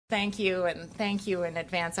Thank you, and thank you in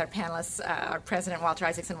advance. Our panelists, our president, Walter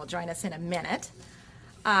Isaacson, will join us in a minute.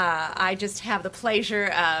 I just have the pleasure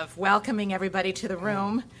of welcoming everybody to the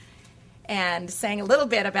room and saying a little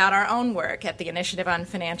bit about our own work at the Initiative on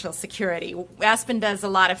Financial Security. Aspen does a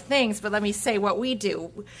lot of things, but let me say what we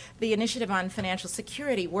do. The Initiative on Financial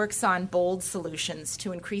Security works on bold solutions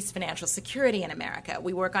to increase financial security in America.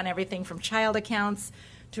 We work on everything from child accounts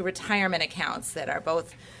to retirement accounts that are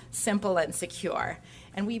both simple and secure.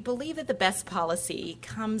 And we believe that the best policy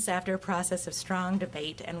comes after a process of strong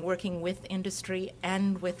debate and working with industry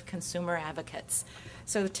and with consumer advocates.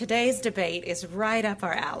 So today's debate is right up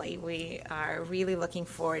our alley. We are really looking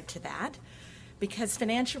forward to that because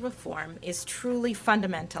financial reform is truly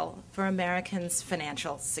fundamental for Americans'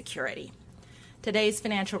 financial security. Today's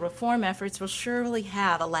financial reform efforts will surely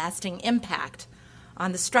have a lasting impact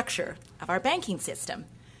on the structure of our banking system.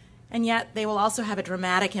 And yet they will also have a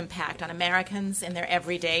dramatic impact on Americans in their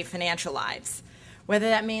everyday financial lives, whether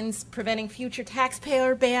that means preventing future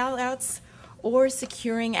taxpayer bailouts or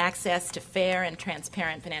securing access to fair and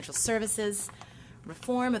transparent financial services.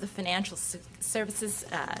 Reform of the financial services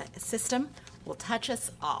system will touch us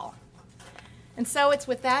all. And so it's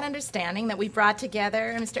with that understanding that we brought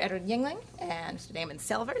together Mr. Edward Yingling and Mr. Damon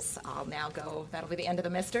Silvers. I'll now go, that'll be the end of the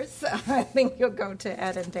misters. I think you'll go to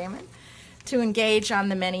Ed and Damon to engage on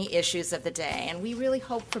the many issues of the day. And we really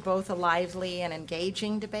hope for both a lively and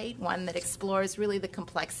engaging debate, one that explores really the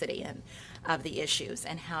complexity of the issues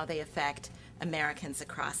and how they affect Americans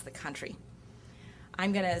across the country.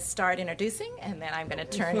 I'm going to start introducing, and then I'm going to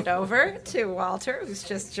turn it over to Walter, who's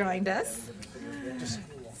just joined us.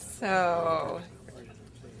 So,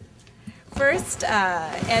 first,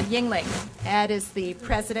 Ed Yingling. Ed is the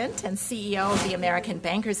president and CEO of the American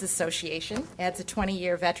Bankers Association. Ed's a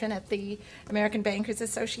 20-year veteran at the American Bankers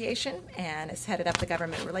Association and has headed up the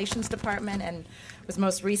Government Relations Department and was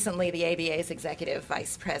most recently the ABA's executive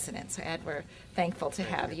vice president. So, Ed, we're thankful to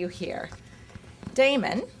have you here.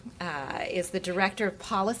 Damon is the director of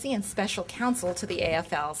policy and special counsel to the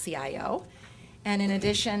AFL-CIO. And in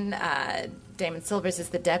addition, Damon Silvers is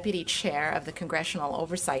the deputy chair of the Congressional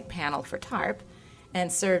Oversight Panel for TARP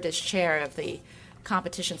and served as chair of the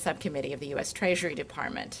Competition Subcommittee of the U.S. Treasury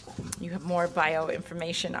Department. You have more bio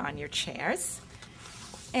information on your chairs.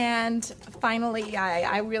 And finally,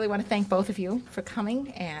 I really want to thank both of you for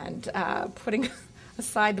coming and putting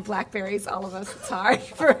aside the blackberries, all of us, it's hard,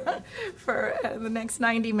 for the next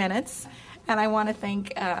 90 minutes. And I want to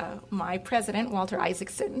thank my president, Walter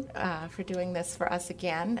Isaacson, for doing this for us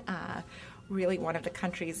again. Really one of the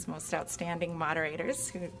country's most outstanding moderators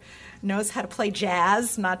who knows how to play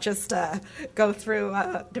jazz, not just go through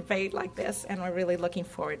a debate like this. And we're really looking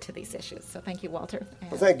forward to these issues. So thank you, Walter.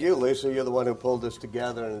 Well, thank you, Lisa. You're the one who pulled this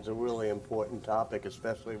together, and it's a really important topic,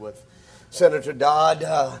 especially with Senator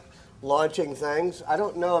Dodd launching things. I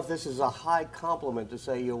don't know if this is a high compliment to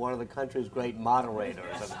say you're one of the country's great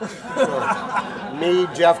moderators. Me,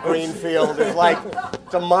 Jeff Greenfield,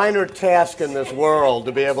 it's a minor task in this world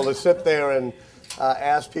to be able to sit there and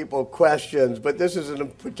ask people questions. But this is a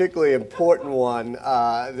particularly important one,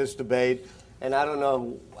 this debate. And I don't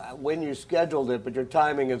know when you scheduled it, but your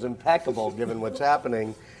timing is impeccable given what's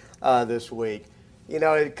happening this week. You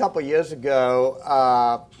know, a couple of years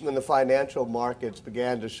ago, when the financial markets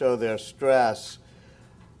began to show their stress,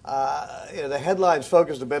 the headlines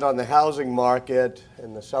focused a bit on the housing market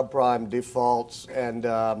and the subprime defaults, and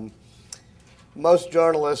most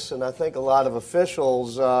journalists and I think a lot of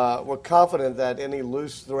officials were confident that any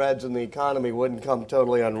loose threads in the economy wouldn't come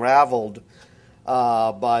totally unraveled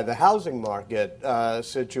by the housing market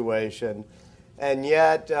situation. And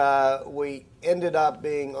yet we ended up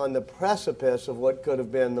being on the precipice of what could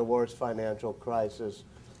have been the worst financial crisis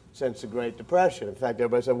since the Great Depression. In fact,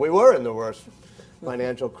 everybody said we were in the worst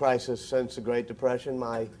financial crisis since the Great Depression.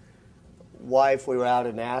 My wife, we were out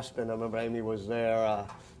in Aspen. I remember Amy was there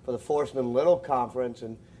for the Forsman Little conference,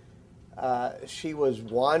 and she was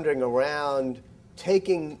wandering around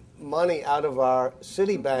taking money out of our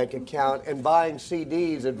Citibank account and buying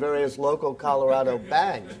CDs at various local Colorado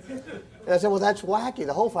banks. And I said, well, that's wacky.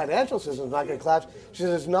 The whole financial system's not going to collapse. She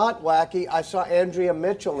said, it's not wacky. I saw Andrea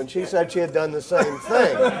Mitchell, and she said she had done the same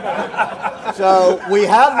thing. So we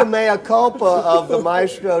have the mea culpa of the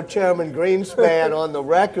maestro Chairman Greenspan on the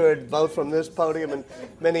record, both from this podium and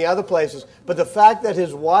many other places. But the fact that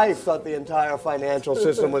his wife thought the entire financial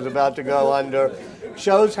system was about to go under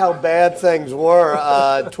shows how bad things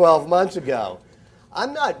were 12 months ago.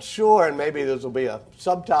 I'm not sure, and maybe this will be a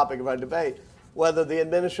subtopic of our debate, whether the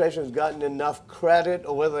administration has gotten enough credit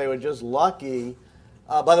or whether they were just lucky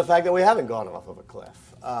by the fact that we haven't gone off of a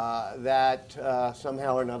cliff. that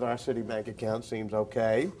somehow or another our city bank account seems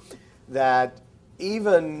okay, that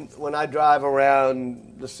even when I drive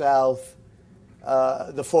around the South,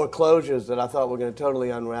 the foreclosures that I thought were going to totally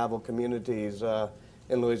unravel communities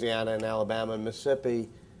in Louisiana and Alabama and Mississippi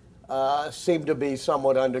seem to be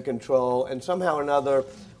somewhat under control, and somehow or another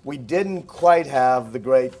we didn't quite have the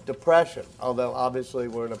Great Depression, although obviously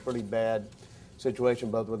we're in a pretty bad situation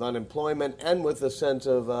both with unemployment and with the sense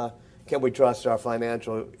of can we trust our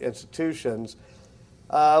financial institutions,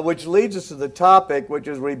 which leads us to the topic, which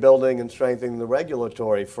is rebuilding and strengthening the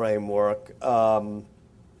regulatory framework.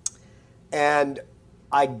 And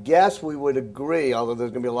I guess we would agree, although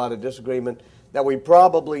there's going to be a lot of disagreement, that we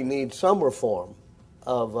probably need some reform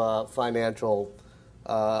of financial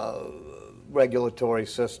regulatory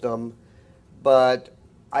system. But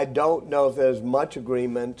I don't know if there's much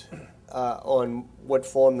agreement on what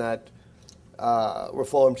form that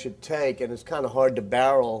reform should take, and it's kind of hard to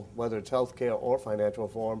barrel, whether it's healthcare or financial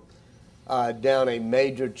reform, down a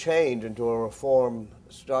major change into a reform,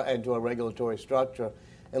 into a regulatory structure,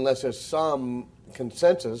 unless there's some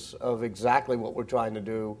consensus of exactly what we're trying to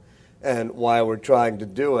do and why we're trying to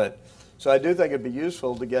do it. So I do think it'd be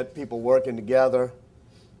useful to get people working together,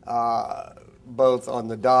 both on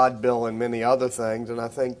the Dodd bill and many other things, and I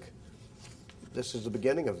think this is the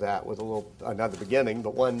beginning of that with a little, not the beginning,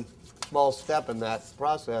 but one small step in that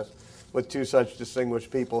process with two such distinguished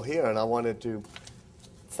people here. And I wanted to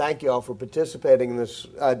thank you all for participating in this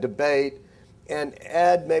debate. And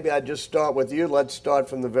Ed, maybe I'd just start with you. Let's start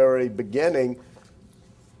from the very beginning.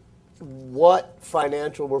 What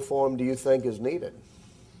financial reform do you think is needed?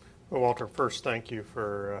 Well, Walter, first, thank you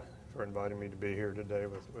for inviting me to be here today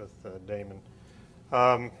with Damon.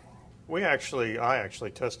 I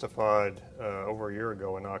actually testified over a year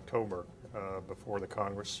ago in October before the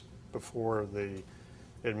Congress, before the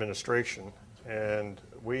administration, and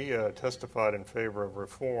we testified in favor of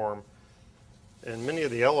reform. And many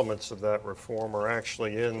of the elements of that reform are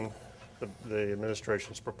actually in the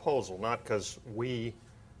administration's proposal, not because we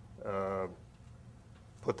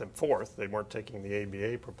put them forth. They weren't taking the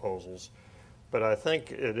ABA proposals. But I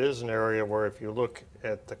think it is an area where if you look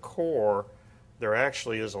at the core, there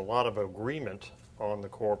actually is a lot of agreement on the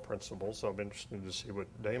core principles. I'm interested to see what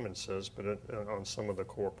Damon says, but on some of the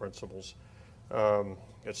core principles.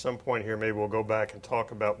 At some point here, maybe we'll go back and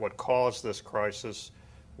talk about what caused this crisis,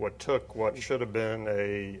 what should have been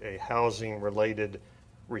a housing-related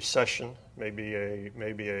recession, maybe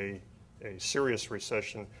a serious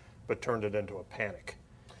recession, but turned it into a panic.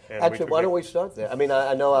 And actually, why don't we start there? I mean,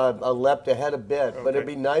 I know I leapt ahead a bit, but it'd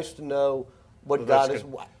be nice to know what got us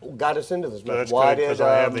into this. So that's good, because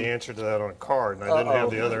I have the answer to that on a card, and I didn't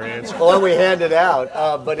have the other answer. Well, we hand it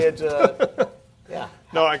out, but it's, yeah.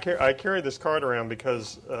 No, I carry this card around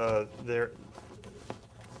because I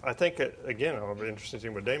think, again, I'll be interested to see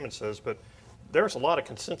what Damon says, but there's a lot of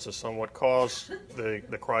consensus on what caused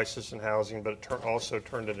the crisis in housing, but it also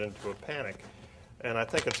turned it into a panic. And I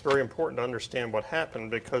think it's very important to understand what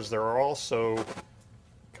happened, because there are also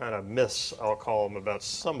kind of myths, I'll call them, about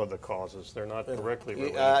some of the causes. They're not directly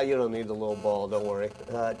related. You don't need the little ball, don't worry.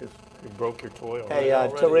 You broke your toy already. Hey,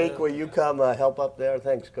 Tariq, will you come help up there?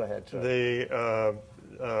 Thanks, go ahead, sir.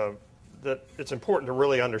 That it's important to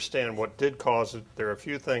really understand what did cause it. There are a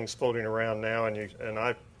few things floating around now, and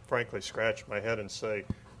I frankly scratch my head and say,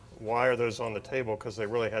 why are those on the table? Because they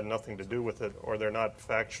really had nothing to do with it, or they're not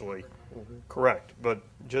factually correct. But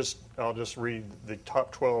I'll just read the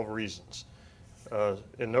top 12 reasons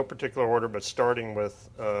in no particular order, but starting with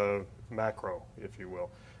macro, if you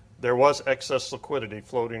will. There was excess liquidity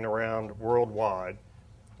floating around worldwide.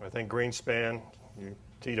 I think Greenspan, you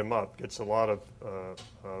teed him up, gets a lot of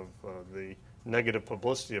the negative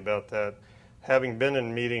publicity about that. Having been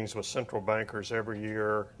in meetings with central bankers every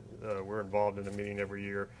year, we're involved in a meeting every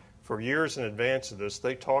year. For years in advance of this,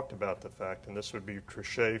 they talked about the fact, and this would be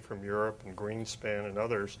Trichet from Europe and Greenspan and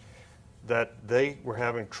others, that they were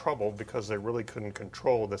having trouble because they really couldn't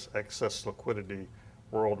control this excess liquidity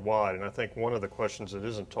worldwide. And I think one of the questions that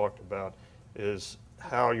isn't talked about is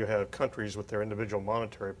how you have countries with their individual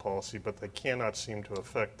monetary policy, but they cannot seem to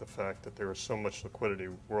affect the fact that there is so much liquidity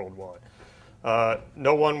worldwide.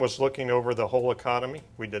 No one was looking over the whole economy.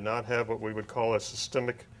 We did not have what we would call a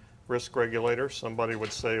systemic risk regulator. Somebody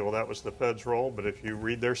would say, well, that was the Fed's role, but if you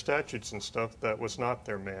read their statutes and stuff, that was not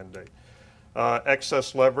their mandate.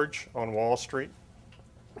 Excess leverage on Wall Street.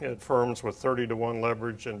 You had firms with 30-to-1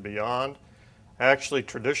 leverage and beyond. Actually,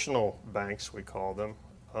 traditional banks, we call them,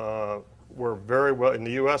 were very well, in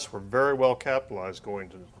the U.S., were very well capitalized going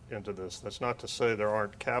into this. That's not to say there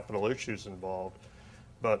aren't capital issues involved,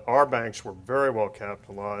 But our banks were very well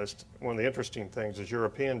capitalized. One of the interesting things is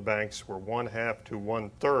European banks were 1/2 to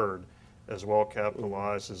 1/3 as well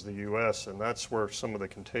capitalized as the U.S., and that's where some of the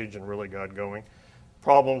contagion really got going.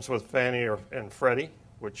 Problems with Fannie and Freddie,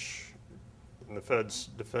 which in the Fed's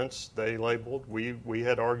defense they labeled. We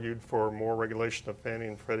had argued for more regulation of Fannie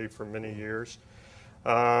and Freddie for many years.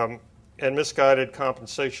 And misguided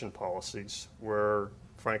compensation policies where,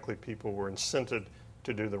 frankly, people were incented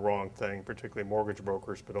to do the wrong thing, particularly mortgage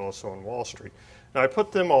brokers, but also on Wall Street. Now, I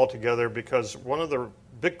put them all together because one of the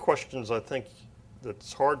big questions I think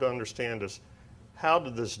that's hard to understand is how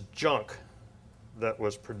did this junk that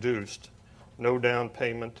was produced, no down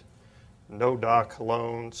payment, no doc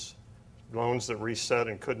loans, loans that reset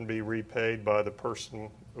and couldn't be repaid by the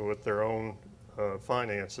person with their own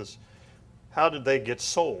finances, how did they get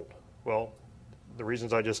sold? Well, the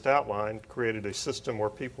reasons I just outlined created a system where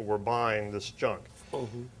people were buying this junk.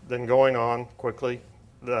 Then going on quickly,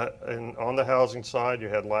 on the housing side, you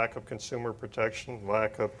had lack of consumer protection,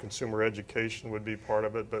 lack of consumer education would be part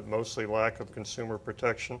of it, but mostly lack of consumer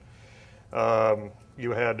protection.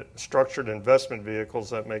 You had structured investment vehicles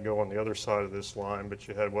that may go on the other side of this line, but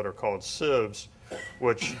you had what are called SIVs,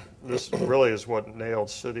 which this really is what nailed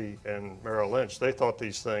Citi and Merrill Lynch. They thought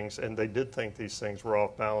these things, and they did think these things were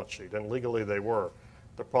off balance sheet, and legally they were.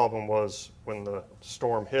 The problem was when the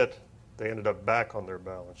storm hit, they ended up back on their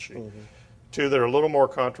balance sheet. Two that are a little more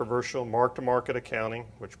controversial, mark-to-market accounting,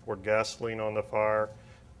 which poured gasoline on the fire,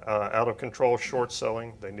 out-of-control short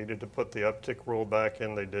selling. They needed to put the uptick rule back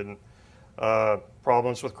in. They didn't.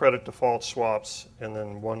 Problems with credit default swaps, and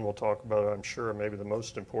then one we'll talk about, I'm sure, maybe the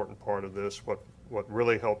most important part of this, what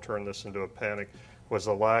really helped turn this into a panic was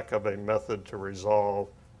the lack of a method to resolve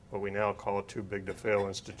what we now call too big to fail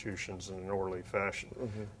institutions in an orderly fashion.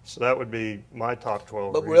 So that would be my top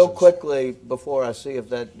 12 But reasons. real quickly, before I see if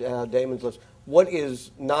that Damon's list, what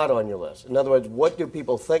is not on your list? In other words, what do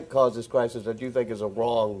people think caused this crisis that you think is a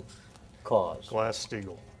wrong cause?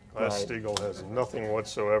 Glass-Steagall. Right. Glass-Steagall has nothing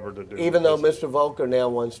whatsoever to do Even with though this. Mr. Volcker now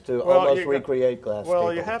wants to Well, almost recreate Glass-Steagall.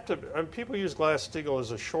 Well, you have to. People use Glass-Steagall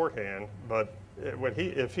as a shorthand, but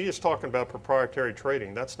if he is talking about proprietary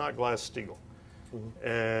trading, that's not Glass-Steagall.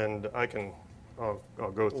 And I'll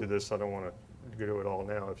go through this. I don't want to do it all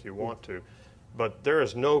now if you want to, but there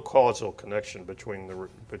is no causal connection between the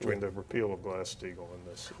repeal of Glass-Steagall and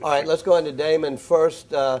this. All right, let's go on to Damon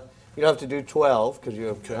first. You don't have to do 12 because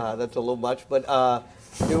that's a little much, but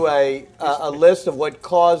do a list of what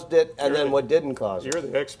caused it and then what didn't cause it. You're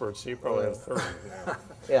the expert, so you probably have 30 now.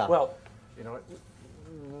 Yeah. Well,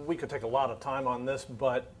 we could take a lot of time on this,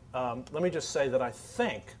 but let me just say that I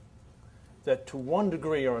think that to one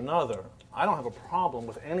degree or another, I don't have a problem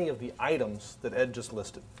with any of the items that Ed just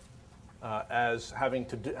listed as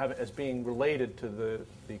being related to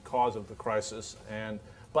the cause of the crisis.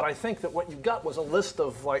 But I think that what you got was a list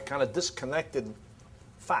of kind of disconnected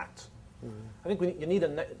facts. I think you need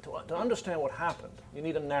to understand what happened. You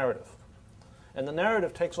need a narrative, and the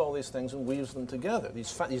narrative takes all these things and weaves them together.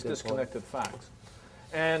 These disconnected facts.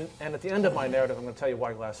 And at the end of my narrative, I'm going to tell you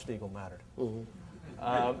why Glass-Steagall mattered.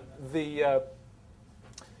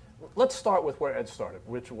 Let's start with where Ed started,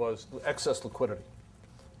 which was excess liquidity.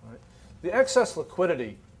 Right? The excess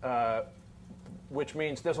liquidity, which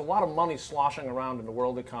means there's a lot of money sloshing around in the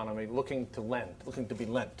world economy looking to be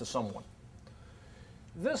lent to someone.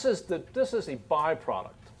 This is a byproduct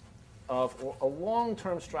of a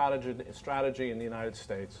long-term strategy in the United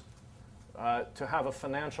States to have a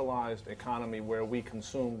financialized economy where we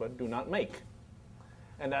consume but do not make.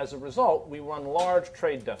 And as a result, we run large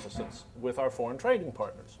trade deficits with our foreign trading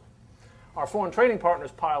partners. Our foreign trading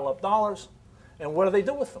partners pile up dollars, and what do they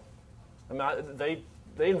do with them? I mean,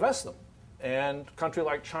 they invest them. And a country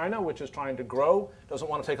like China, which is trying to grow, doesn't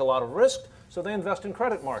want to take a lot of risk, so they invest in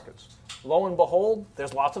credit markets. Lo and behold,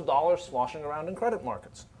 there's lots of dollars sloshing around in credit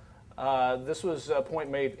markets. This was a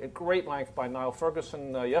point made at great length by Niall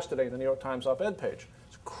Ferguson yesterday in the New York Times op-ed page.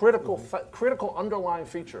 It's a critical underlying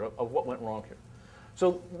feature of what went wrong here.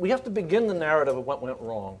 So we have to begin the narrative of what went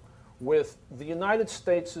wrong with the United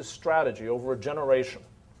States' strategy over a generation,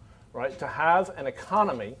 right, to have an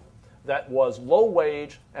economy that was low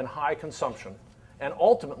wage and high consumption, and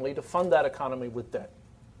ultimately to fund that economy with debt.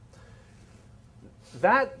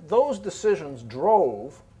 Those decisions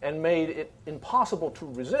drove and made it impossible to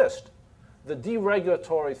resist the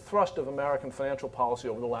deregulatory thrust of American financial policy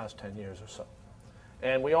over the last 10 years or so.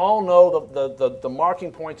 And we all know the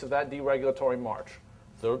marking points of that deregulatory march.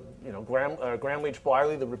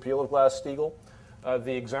 Gramm-Leach-Bliley, the repeal of Glass-Steagall,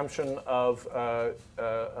 the exemption of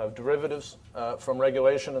derivatives from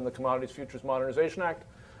regulation in the Commodities Futures Modernization Act,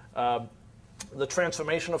 the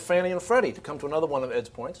transformation of Fannie and Freddie, to come to another one of Ed's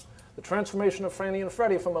points, the transformation of Fannie and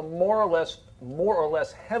Freddie from a more or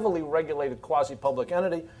less heavily regulated quasi-public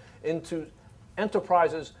entity into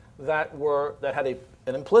enterprises that had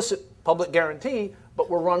an implicit public guarantee, but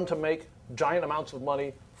were run to make giant amounts of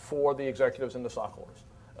money for the executives and the stockholders.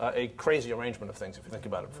 A crazy arrangement of things, if you think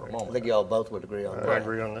about it for a moment. I think you all both would agree on that. I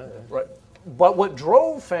agree on that. Right. But what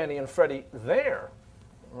drove Fannie and Freddie there,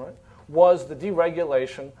 right, was the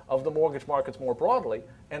deregulation of the mortgage markets more broadly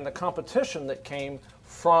and the competition that came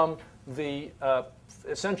from the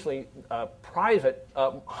essentially private,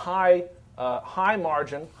 high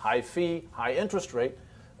margin, high fee, high interest rate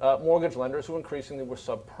mortgage lenders who increasingly were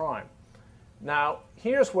subprime. Now,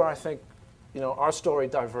 here's where I think our story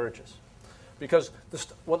diverges. Because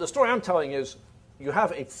what the story I'm telling is you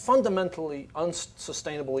have a fundamentally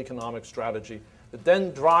unsustainable economic strategy that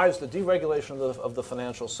then drives the deregulation of the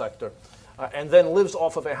financial sector and then lives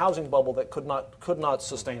off of a housing bubble that could not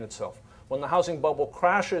sustain itself. When the housing bubble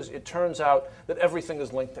crashes, it turns out that everything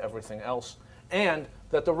is linked to everything else and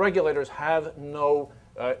that the regulators have no,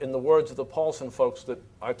 in the words of the Paulson folks that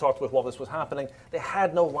I talked with while this was happening, they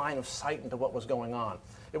had no line of sight into what was going on.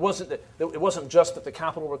 It wasn't just that the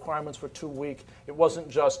capital requirements were too weak. It wasn't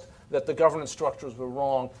just that the governance structures were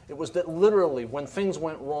wrong. It was that literally when things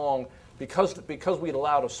went wrong, because we'd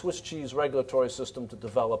allowed a Swiss cheese regulatory system to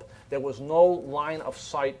develop, there was no line of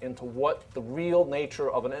sight into what the real nature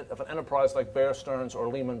of an enterprise like Bear Stearns or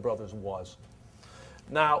Lehman Brothers was.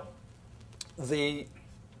 Now, these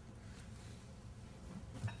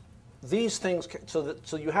things,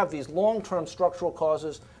 so you have these long-term structural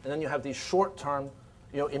causes, and then you have these short-term,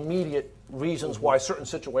 immediate reasons why certain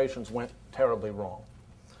situations went terribly wrong.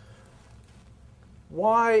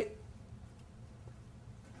 Why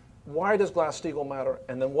does Glass-Steagall matter?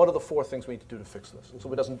 And then what are the 4 things we need to do to fix this, so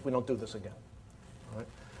we don't do this again? Right?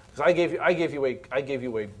 Because I gave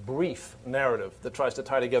you a brief narrative that tries to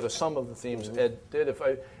tie together some of the themes Ed did.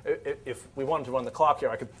 If we wanted to run the clock here,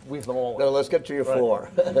 I could weave them all in. No, let's get to your 4.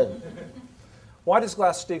 Why does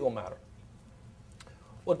Glass-Steagall matter?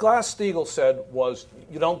 What Glass-Steagall said was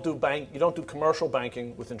you don't do commercial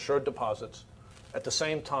banking with insured deposits at the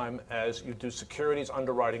same time as you do securities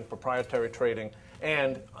underwriting, proprietary trading,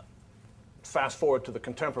 and fast forward to the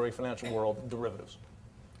contemporary financial world, derivatives.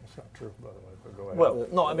 That's not true, by the way, but go ahead. Well,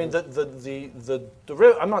 no, I mean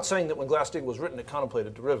I'm not saying that when Glass-Steagall was written it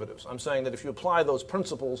contemplated derivatives. I'm saying that if you apply those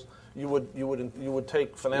principles, you would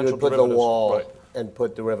take financial you would put derivatives the wall right. and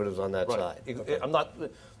put derivatives on that Right. side. Okay.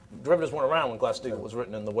 Derivatives weren't around when Glass-Steagall was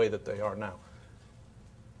written in the way that they are now.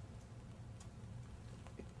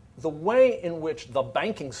 The way in which the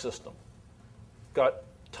banking system got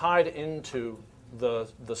tied into the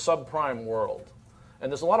subprime world,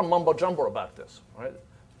 and there's a lot of mumbo-jumbo about this, right?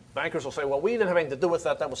 Bankers will say, well, we didn't have anything to do with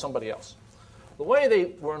that, that was somebody else. The way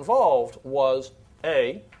they were involved was,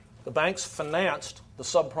 A, the banks financed the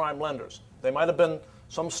subprime lenders. They might have been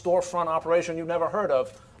some storefront operation you never heard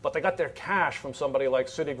of, but they got their cash from somebody like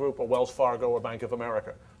Citigroup or Wells Fargo or Bank of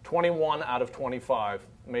America. 21 out of 25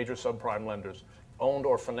 major subprime lenders owned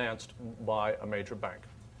or financed by a major bank.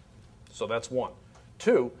 So that's 1.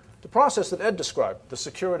 2, the process that Ed described, the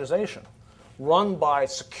securitization, run by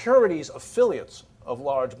securities affiliates of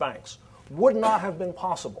large banks, would not have been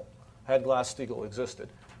possible had Glass-Steagall existed.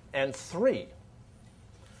 And 3,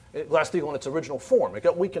 Glass-Steagall in its original form, it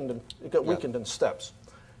got weakened in steps.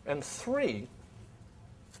 And 3,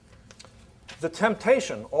 the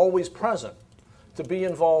temptation always present to be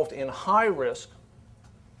involved in high-risk,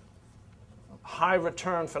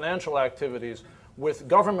 high-return financial activities with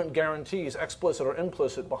government guarantees, explicit or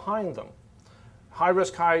implicit, behind them.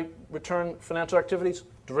 High-risk, high-return financial activities,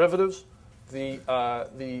 derivatives, the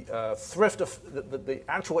thrift of the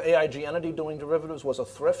actual AIG entity doing derivatives was a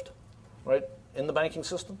thrift, right, in the banking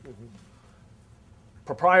system. Mm-hmm.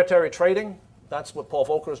 Proprietary trading. That's what Paul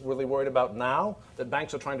Volcker is really worried about now, that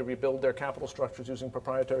banks are trying to rebuild their capital structures using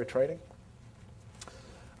proprietary trading.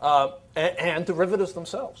 And derivatives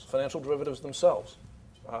themselves, financial derivatives themselves.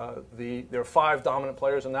 There are 5 dominant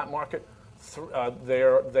players in that market. They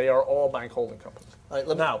are all bank holding companies. Right,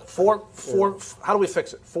 now, how do we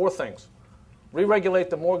fix it? 4 things. Re-regulate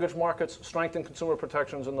the mortgage markets, strengthen consumer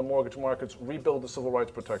protections in the mortgage markets, rebuild the civil rights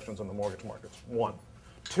protections in the mortgage markets. 1.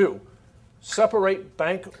 2, separate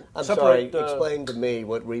bank... explain to me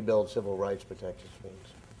what rebuild civil rights protections means.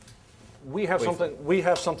 We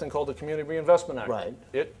have something called the Community Reinvestment Act. Right.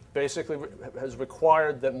 It basically has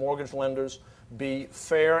required that mortgage lenders be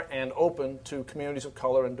fair and open to communities of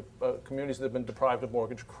color and communities that have been deprived of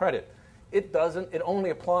mortgage credit. It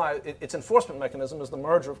only applies, its enforcement mechanism is the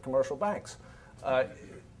merger of commercial banks.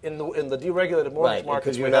 in the deregulated mortgage Right, markets,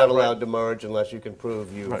 because you're we not have allowed to merge unless you can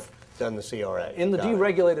prove you've Right. done the CRA. in the Got it.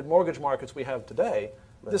 deregulated mortgage markets we have today,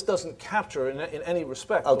 this doesn't capture in any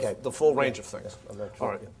respect Okay. the full range of things. I'm not sure.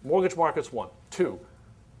 All right, mortgage markets, one. Two,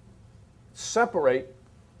 separate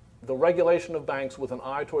the regulation of banks with an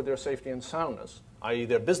eye toward their safety and soundness, i.e.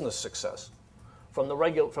 their business success, from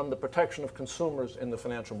the protection of consumers in the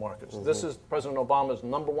financial markets. This is President Obama's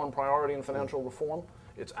 #1 priority in financial reform.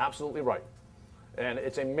 It's absolutely right. And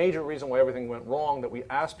it's a major reason why everything went wrong, that we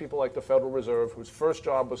asked people like the Federal Reserve, whose first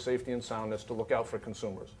job was safety and soundness, to look out for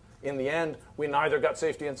consumers. In the end, we neither got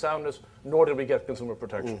safety and soundness, nor did we get consumer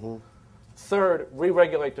protection. Third,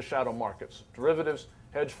 re-regulate the shadow markets, derivatives,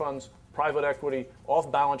 hedge funds, private equity,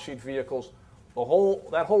 off-balance sheet vehicles,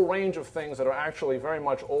 that whole range of things that are actually very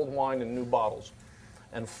much old wine in new bottles.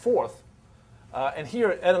 And fourth, and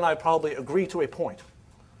here Ed and I probably agree to a point,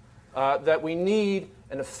 that we need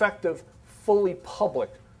an effective, fully public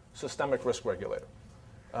systemic risk regulator,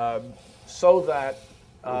 so that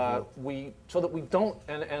we don't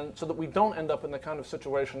end up in the kind of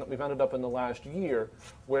situation that we've ended up in the last year,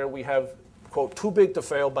 where we have, quote, too big to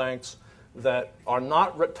fail banks that are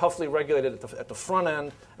not toughly regulated at the front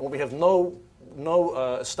end, and where we have no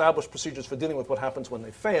established procedures for dealing with what happens when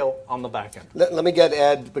they fail on the back end. Let me get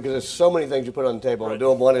Ed, because there's so many things you put on the table. I'll do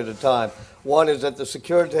them one at a time. One is that the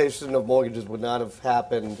securitization of mortgages would not have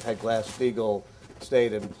happened had Glass-Steagall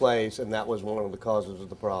stayed in place, and that was one of the causes of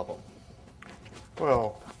the problem.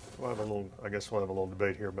 Well, I guess we'll have a little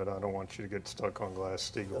debate here, but I don't want you to get stuck on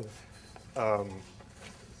Glass-Steagall.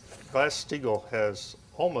 Glass-Steagall has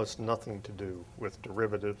almost nothing to do with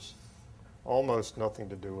derivatives, almost nothing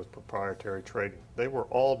to do with proprietary trading. They were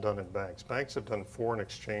all done in banks. Banks have done foreign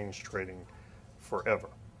exchange trading forever.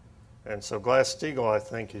 And so Glass-Steagall, I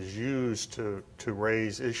think, is used to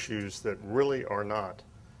raise issues that really are not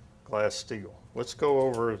Glass-Steagall. Let's go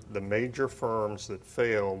over the major firms that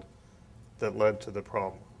failed that led to the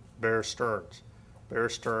problem. Bear Stearns. Bear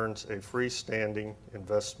Stearns, a freestanding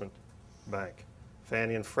investment bank.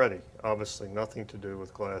 Fannie and Freddie, obviously nothing to do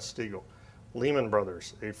with Glass-Steagall. Lehman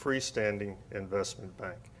Brothers, a freestanding investment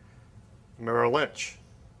bank. Merrill Lynch.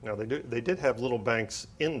 Now they did have little banks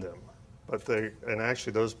in them, but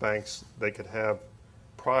actually those banks they could have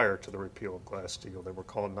prior to the repeal of Glass-Steagall. They were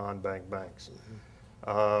called non-bank banks.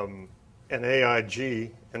 And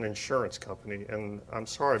AIG, an insurance company, and I'm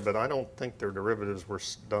sorry, but I don't think their derivatives were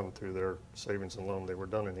done through their savings and loan. They were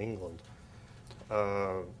done in England.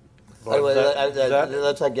 Anyway,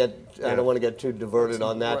 let's not get, I don't want to get too diverted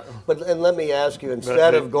on that. And let me ask you,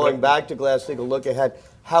 instead of going back to Glass-Steagall, look ahead,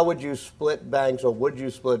 how would you split banks, or would you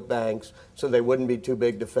split banks so they wouldn't be too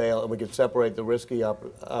big to fail, and we could separate the risky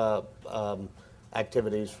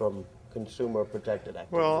activities from consumer protected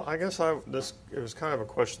activities? Well, I guess it was kind of a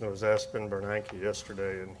question that was asked Ben Bernanke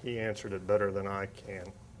yesterday, and he answered it better than I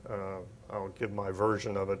can. I'll give my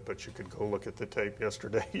version of it, but you could go look at the tape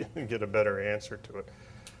yesterday and get a better answer to it.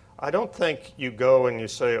 I don't think you go and you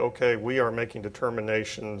say, okay, we are making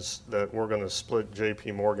determinations that we're going to split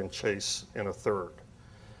J.P. Morgan Chase in a third.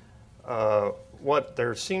 What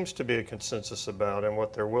there seems to be a consensus about, and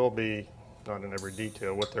what there will be, not in every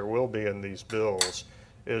detail, what there will be in these bills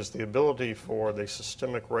is the ability for the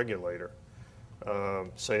systemic regulator,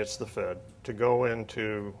 say it's the Fed, to go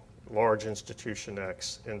into large institution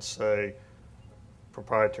X and say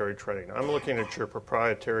proprietary trading. I'm looking at your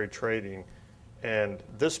proprietary trading, and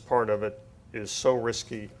this part of it is so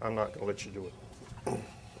risky, I'm not going to let you do it.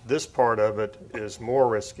 This part of it is more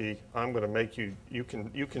risky. I'm going to make you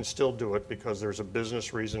can still do it because there's a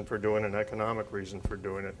business reason for doing it, an economic reason for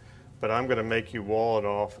doing it, but I'm going to make you wall it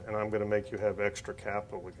off, and I'm going to make you have extra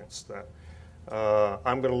capital against that.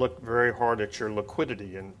 I'm going to look very hard at your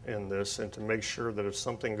liquidity in this, and to make sure that if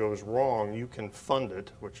something goes wrong, you can fund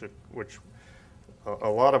it, which a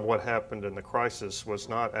lot of what happened in the crisis was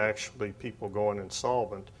not actually people going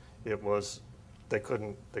insolvent. It was they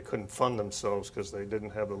couldn't fund themselves because they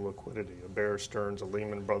didn't have the liquidity. A Bear Stearns, a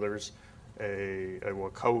Lehman Brothers, a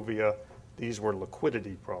Wachovia, these were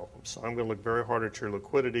liquidity problems. So I'm going to look very hard at your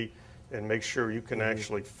liquidity and make sure you can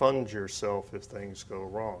actually fund yourself if things go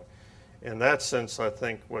wrong. In that sense, I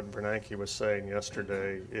think what Bernanke was saying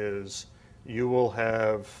yesterday is you will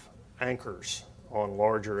have anchors on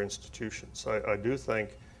larger institutions. I do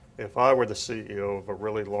think if I were the CEO of a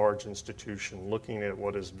really large institution looking at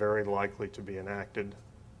what is very likely to be enacted,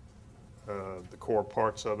 the core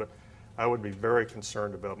parts of it, I would be very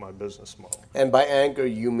concerned about my business model. And by anchor,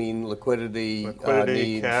 you mean liquidity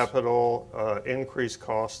needs? Capital, increased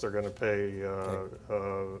costs they're going to pay,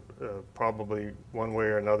 probably one way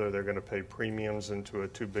or another they're going to pay premiums into a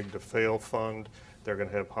too big to fail fund. They're going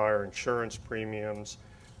to have higher insurance premiums.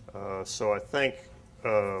 So I think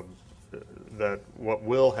that what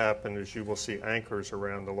will happen is you will see anchors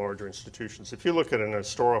around the larger institutions. If you look at an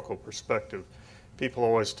historical perspective, people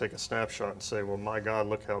always take a snapshot and say, well, my God,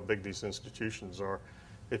 look how big these institutions are.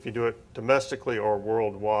 If you do it domestically or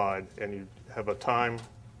worldwide and you have a time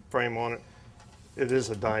frame on it, it is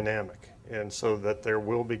a dynamic. And so that there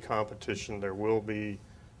will be competition, there will be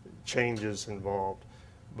changes involved.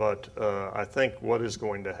 But I think what is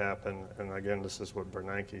going to happen, and again, this is what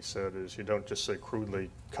Bernanke said, is you don't just say crudely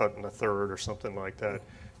cut in a third or something like that.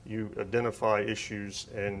 You identify issues,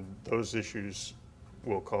 and those issues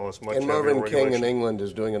will cause much And heavier Mervyn regulation. King in England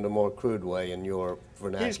is doing it in a more crude way in your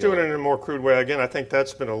vernacular. He's doing it in a more crude way. Again, I think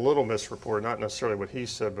that's been a little misreported, not necessarily what he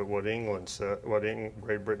said, but what England said, what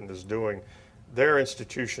Great Britain is doing. Their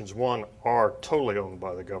institutions, one, are totally owned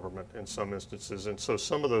by the government in some instances, and so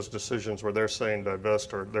some of those decisions where they're saying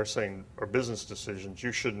divest or they're saying are business decisions,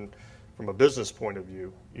 you shouldn't, from a business point of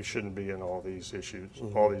view, you shouldn't be in all these issues,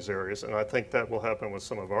 all these areas, and I think that will happen with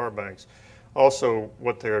some of our banks. Also,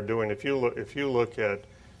 what they are doing, if you look at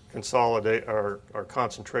consolidate our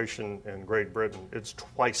concentration in Great Britain, it's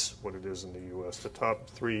twice what it is in the U.S. The top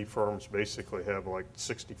three firms basically have like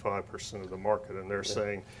 65% of the market, and they're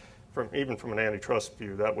saying, even from an antitrust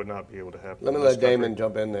view, that would not be able to happen. Let me let Damon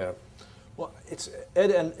jump in there. Well,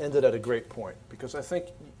 Ed ended at a great point, because I think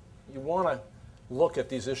you want to look at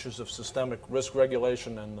these issues of systemic risk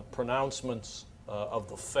regulation and the pronouncements of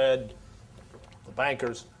the Fed, the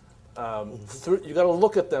bankers. You got to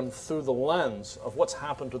look at them through the lens of what's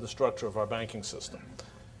happened to the structure of our banking system.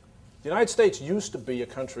 The United States used to be a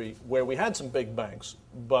country where we had some big banks,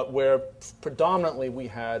 but where predominantly we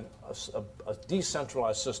had a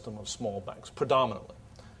decentralized system of small banks, predominantly.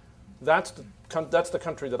 That's the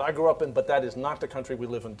country that I grew up in, but that is not the country we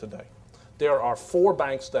live in today. There are 4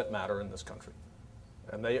 banks that matter in this country,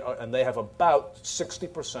 and they have about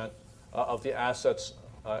 60% of the assets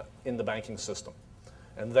in the banking system.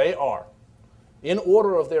 And they are, in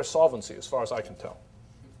order of their solvency, as far as I can tell,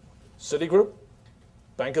 Citigroup,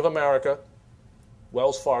 Bank of America,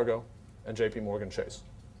 Wells Fargo, and J.P. Morgan Chase.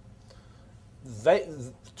 They,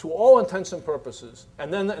 to all intents and purposes,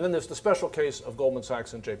 and then there's the special case of Goldman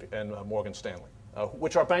Sachs and Morgan Stanley,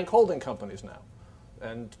 which are bank holding companies now.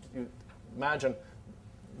 And you imagine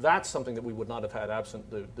that's something that we would not have had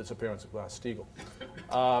absent the disappearance of Glass-Steagall.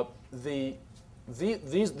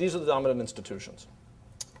 These are the dominant institutions.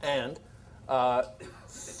 And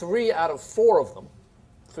 3 out of 4 of them,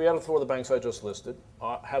 3 out of 4 of the banks I just listed,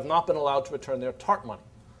 have not been allowed to return their TARP money.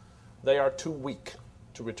 They are too weak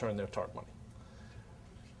to return their TARP money.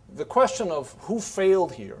 The question of who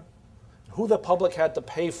failed here, who the public had to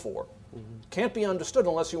pay for, can't be understood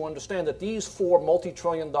unless you understand that these 4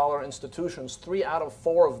 multi-trillion-dollar institutions, 3 out of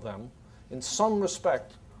 4 of them, in some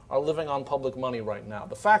respect, are living on public money right now.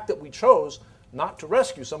 The fact that we chose not to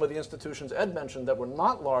rescue some of the institutions Ed mentioned that were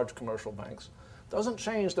not large commercial banks doesn't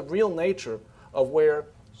change the real nature of where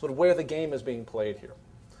the game is being played here.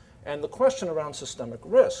 And the question around systemic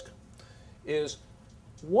risk is,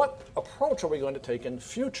 what approach are we going to take in the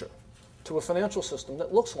future to a financial system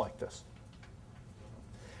that looks like this?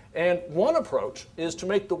 And one approach is to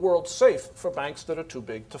make the world safe for banks that are too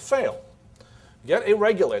big to fail. Get a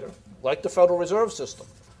regulator, like the Federal Reserve System,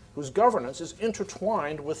 whose governance is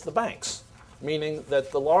intertwined with the banks, meaning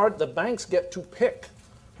that the banks get to pick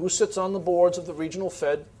who sits on the boards of the regional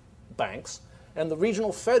Fed banks, and the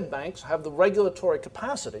regional Fed banks have the regulatory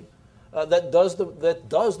capacity that does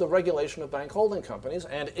the regulation of bank holding companies,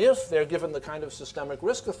 and if they're given the kind of systemic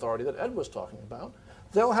risk authority that Ed was talking about,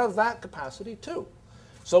 they'll have that capacity too.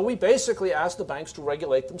 So we basically ask the banks to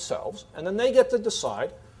regulate themselves, and then they get to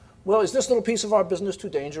decide, well, is this little piece of our business too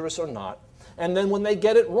dangerous or not? And then when they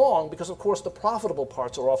get it wrong, because of course the profitable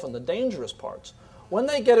parts are often the dangerous parts, when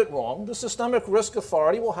they get it wrong, the Systemic Risk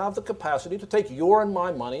Authority will have the capacity to take your and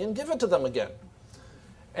my money and give it to them again.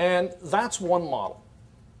 And that's one model.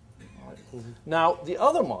 Now, the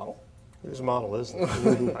other model... Whose model is it?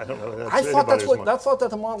 I don't know. I thought that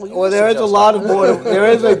the model you Well, there is a lot of there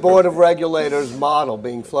is a board of regulators model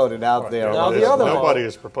being floated out there. Now, the other nobody model,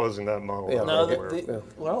 is proposing that model. Yeah. Anywhere.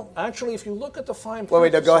 Well, actually, if you look at the fine print... Well,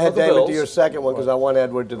 wait, go ahead, of the David, bills, to your second one, because I want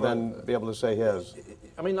Edward to then be able to say his.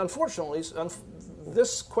 I mean, unfortunately,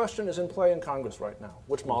 this question is in play in Congress right now,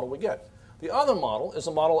 which model we get. The other model is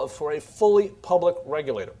a model for a fully public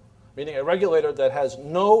regulator, meaning a regulator that has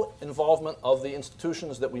no involvement of the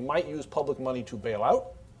institutions that we might use public money to bail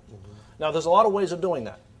out. Now, there's a lot of ways of doing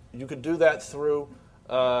that. You could do that through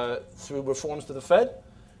reforms to the Fed.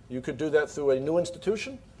 You could do that through a new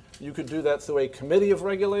institution. You could do that through a committee of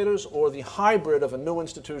regulators or the hybrid of a new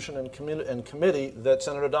institution and committee that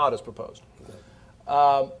Senator Dodd has proposed.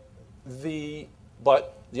 But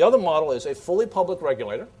the other model is a fully public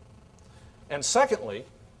regulator. And secondly,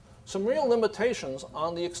 some real limitations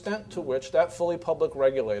on the extent to which that fully public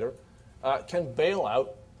regulator can bail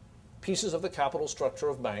out pieces of the capital structure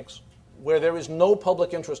of banks where there is no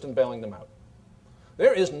public interest in bailing them out.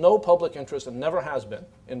 There is no public interest, and never has been,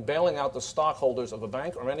 in bailing out the stockholders of a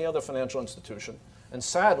bank or any other financial institution. And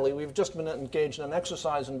sadly, we've just been engaged in an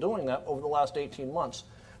exercise in doing that over the last 18 months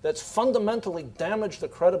that's fundamentally damaged the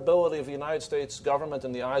credibility of the United States government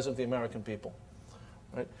in the eyes of the American people.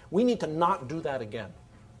 Right? We need to not do that again.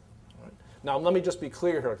 Right? Now, let me just be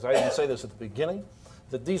clear here, because I didn't say this at the beginning,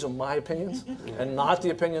 that these are my opinions and not the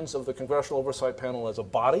opinions of the Congressional Oversight Panel as a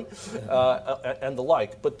body and the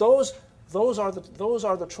like. But those are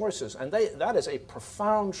the choices, and that is a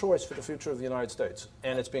profound choice for the future of the United States,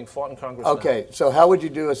 and it's being fought in Congress now. Okay, so how would you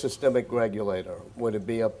do a systemic regulator? Would it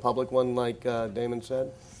be a public one like Damon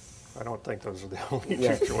said? I don't think those are the only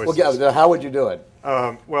two choices. Well, yeah, how would you do it?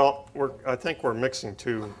 Well, I think we're mixing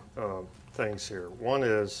two things here. One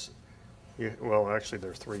is, well, actually,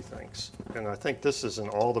 there are three things, and I think this is in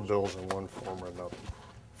all the bills in one form or another.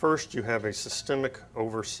 First, you have a systemic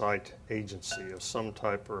oversight agency of some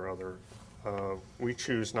type or other. We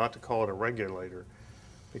choose not to call it a regulator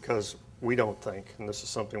because we don't think, and this is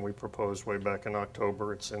something we proposed way back in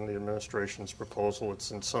October, it's in the administration's proposal, it's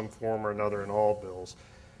in some form or another in all bills.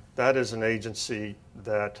 That is an agency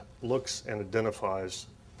that looks and identifies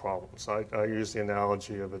problems. I use the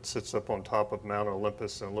analogy of it sits up on top of Mount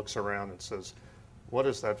Olympus and looks around and says, what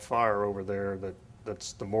is that fire over there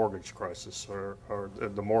that's the mortgage crisis or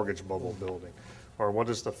the mortgage bubble building? Or what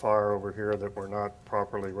is the fire over here that we're not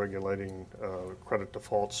properly regulating credit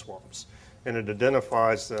default swaps? And it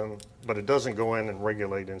identifies them, but it doesn't go in and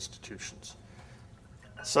regulate institutions.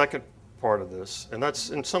 Second part of this, and that's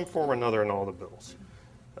in some form or another in all the bills.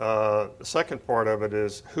 The second part of it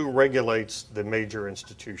is who regulates the major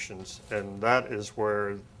institutions, and that is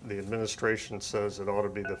where the administration says it ought to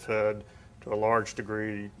be the Fed. To a large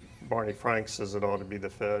degree, Barney Frank says it ought to be the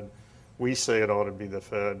Fed. We say it ought to be the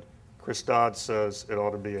Fed. Chris Dodd says it ought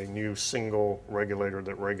to be a new single regulator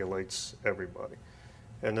that regulates everybody.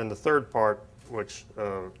 And then the third part, which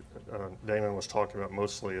Damon was talking about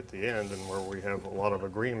mostly at the end and where we have a lot of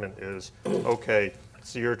agreement is, okay,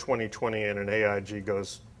 it's the year 2020 and an AIG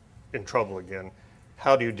goes in trouble again.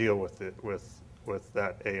 How do you deal with it, with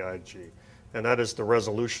that AIG? And that is the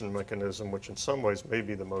resolution mechanism, which in some ways may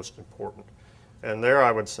be the most important. And there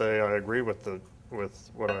I would say I agree with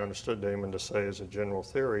what I understood Damon to say as a general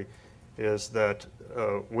theory, is that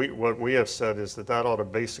what we have said is that ought to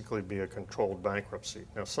basically be a controlled bankruptcy.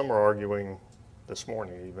 Now some are arguing this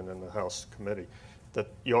morning, even in the House committee, that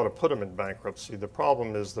you ought to put them in bankruptcy. The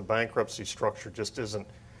problem is the bankruptcy structure just isn't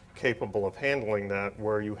capable of handling that,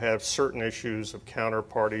 where you have certain issues of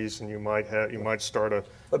counterparties, and you might start a.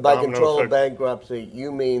 But by controlled bankruptcy,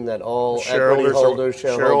 you mean that all equity holders,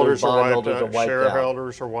 shareholders, bondholders are wiped out.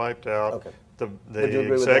 Shareholders are wiped out. Okay.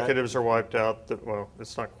 The executives are wiped out. Well,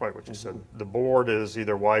 it's not quite what you said. The board is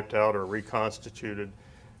either wiped out or reconstituted.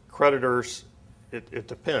 Creditors, it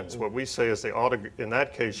depends. What we say is in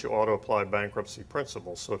that case, you ought to apply bankruptcy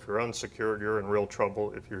principles. So if you're unsecured, you're in real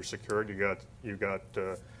trouble. If you're secured, you got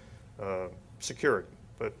security,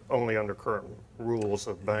 but only under current rules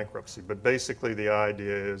of bankruptcy. But basically, the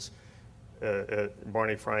idea is,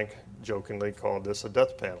 Barney Frank jokingly called this a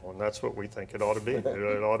death panel, and that's what we think it ought to be.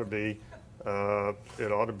 It ought to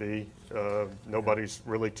be. Nobody's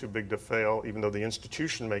really too big to fail, even though the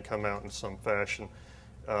institution may come out in some fashion.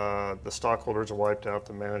 The stockholders are wiped out.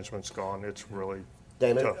 The management's gone. It's really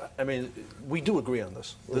Damon? tough. I mean, we do agree on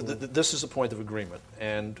this. This is a point of agreement,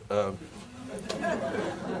 and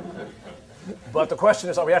but the question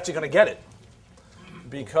is, are we actually going to get it?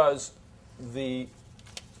 Because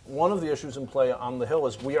one of the issues in play on the Hill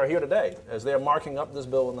is we are here today, as they are marking up this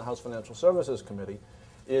bill in the House Financial Services Committee,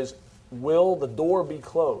 is will the door be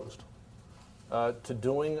closed to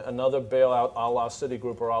doing another bailout a la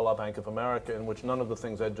Citigroup or a la Bank of America, in which none of the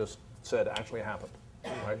things I just said actually happened,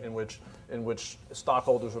 right? In which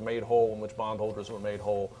stockholders were made whole, in which bondholders were made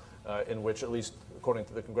whole, in which, at least according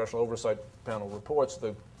to the Congressional Oversight Panel reports,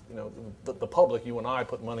 the public, you and I,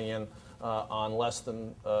 put money in on less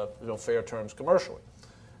than fair terms commercially.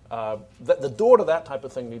 The door to that type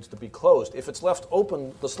of thing needs to be closed. If it's left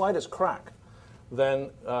open the slightest crack, then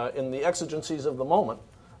in the exigencies of the moment,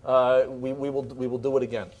 we will do it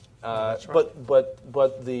again. That's right.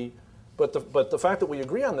 But the fact that we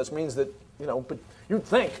agree on this means that but you'd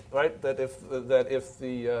think, right, that if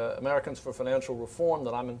the Americans for Financial Reform,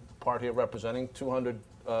 that I'm in part here representing, 200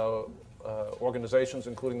 organizations,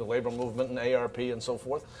 including the labor movement and ARP and so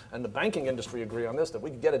forth, and the banking industry agree on this, that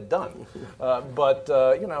we could get it done. But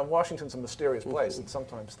Washington's a mysterious place, and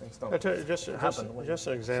sometimes things don't happen. Just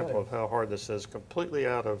an example of how hard this is, completely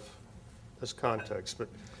out of this context, but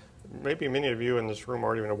maybe many of you in this room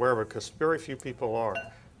aren't even aware of it, because very few people are.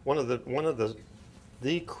 One of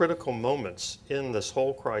the critical moments in this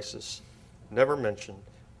whole crisis, never mentioned,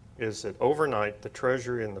 is that overnight the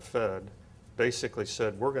Treasury and the Fed basically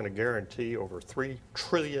said, we're going to guarantee over $3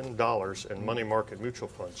 trillion in money market mutual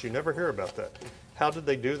funds. You never hear about that. How did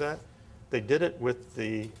they do that? They did it with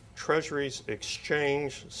the Treasury's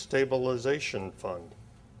Exchange Stabilization Fund.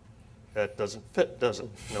 That doesn't fit, does it?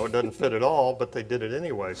 No, it doesn't fit at all, but they did it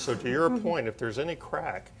anyway. So to your point, if there's any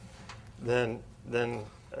crack, then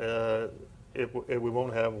we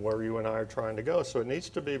won't have where you and I are trying to go. So it needs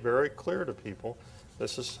to be very clear to people,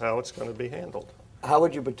 this is how it's going to be handled. How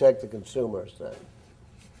would you protect the consumers then?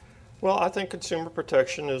 Well, I think consumer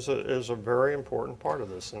protection is a very important part of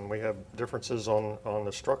this, and we have differences on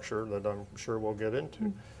the structure that I'm sure we'll get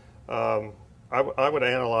into. I would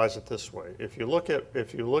analyze it this way: if you look at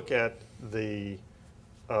the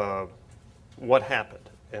what happened,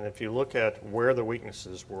 and if you look at where the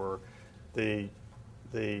weaknesses were, the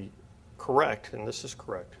correct, and this is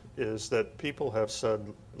correct, is that people have said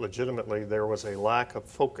legitimately there was a lack of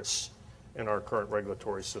focus in our current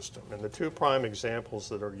regulatory system. And the two prime examples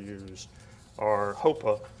that are used are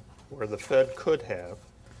HOPA, where the Fed could have,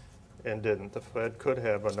 and didn't. The Fed could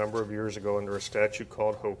have, a number of years ago under a statute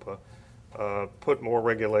called HOPA, put more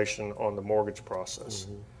regulation on the mortgage process.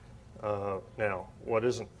 Now, what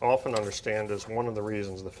isn't often understood is one of the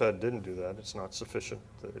reasons the Fed didn't do that, it's not sufficient,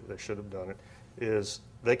 they should have done it, is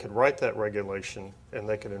they could write that regulation and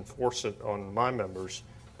they could enforce it on my members,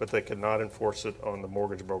 but they could not enforce it on the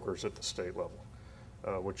mortgage brokers at the state level,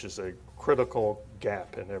 which is a critical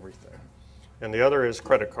gap in everything. And the other is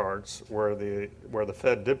credit cards, where the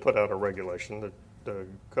Fed did put out a regulation that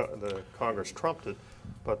the Congress trumped it,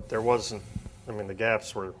 but there wasn't. I mean, the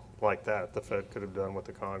gaps were like that. The Fed could have done what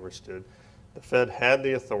the Congress did. The Fed had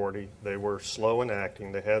the authority. They were slow in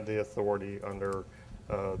acting. They had the authority under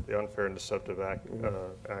the Unfair and Deceptive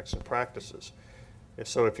Acts and Practices. And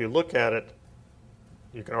so if you look at it,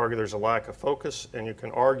 you can argue there's a lack of focus, and you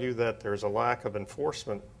can argue that there's a lack of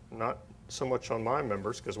enforcement, not so much on my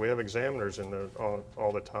members, because we have examiners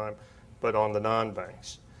all the time, but on the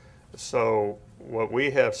non-banks. So what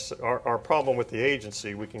we have, our problem with the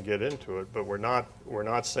agency, we can get into it, but we're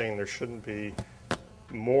not saying there shouldn't be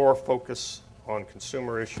more focus on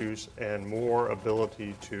consumer issues and more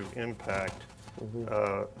ability to impact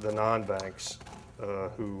the non-banks,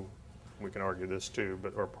 who, we can argue this too,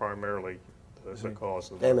 but are primarily the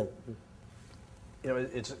cause of that. Damon.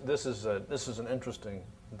 This is an interesting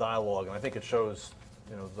dialogue, and I think it shows,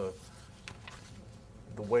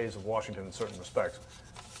 the ways of Washington in certain respects.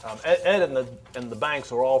 Ed and the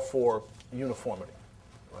banks are all for uniformity,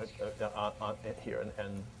 right? Here,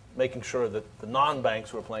 and making sure that the non-banks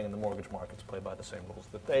who are playing in the mortgage markets play by the same rules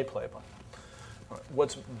that they play by.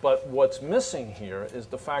 Right. But what's missing here is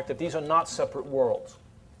the fact that these are not separate worlds.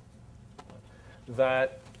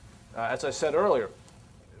 That, as I said earlier,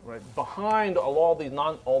 right, behind all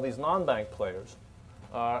these non-bank players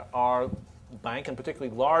are bank, and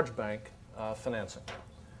particularly large bank financing,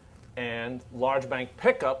 and large bank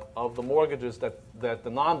pickup of the mortgages that the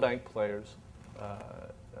non-bank players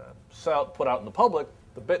put out in the public.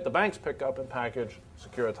 The banks pick up and package,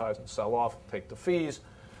 securitize, and sell off, take the fees,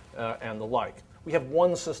 and the like. We have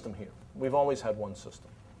one system here. We've always had one system.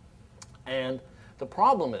 And the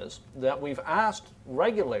problem is that we've asked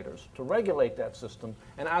regulators to regulate that system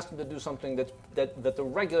and asked them to do something that the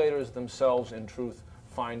regulators themselves, in truth,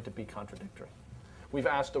 find to be contradictory. We've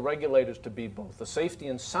asked the regulators to be both the safety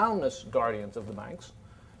and soundness guardians of the banks.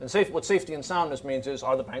 And what safety and soundness means is,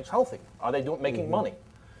 are the banks healthy? Are they making money?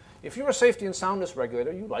 If you're a safety and soundness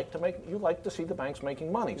regulator, you like to see the banks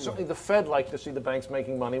making money. Certainly the Fed liked to see the banks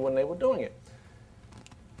making money when they were doing it.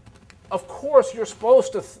 Of course, you're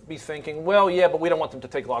supposed to be thinking, well, yeah, but we don't want them to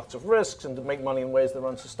take lots of risks and to make money in ways that are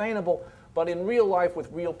unsustainable. But in real life,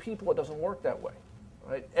 with real people, it doesn't work that way.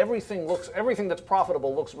 Right? Everything that's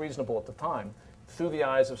profitable looks reasonable at the time through the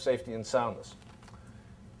eyes of safety and soundness.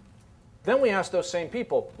 Then we ask those same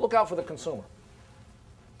people, look out for the consumer.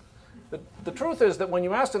 The truth is that when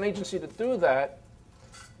you ask an agency to do that,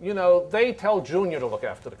 they tell Junior to look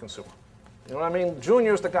after the consumer. You know what I mean?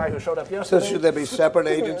 Junior's the guy who showed up So yesterday. should there be separate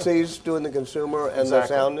agencies doing the consumer and the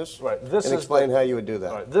Exactly. soundness? Right. And explain how you would do that.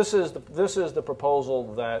 All right. This is the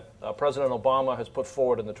proposal that President Obama has put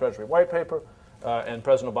forward in the Treasury White Paper, and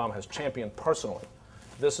President Obama has championed personally.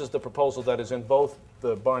 This is the proposal that is in both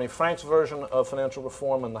the Barney Franks version of financial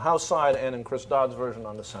reform on the House side and in Chris Dodd's version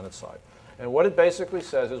on the Senate side. And what it basically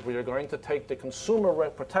says is we are going to take the consumer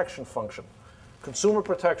protection function, consumer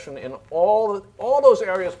protection in all those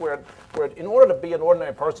areas where in order to be an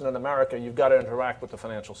ordinary person in America, you've got to interact with the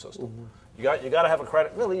financial system. Mm-hmm. You got to have a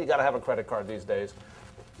credit. Really, you got to have a credit card these days.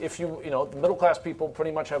 If you know, middle class people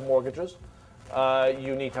pretty much have mortgages.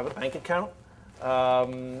 You need to have a bank account.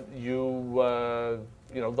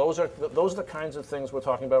 You know, those are the kinds of things we're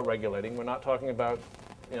talking about regulating. We're not talking about,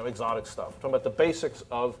 you know, exotic stuff. We're talking about the basics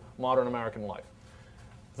of modern American life.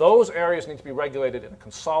 Those areas need to be regulated in a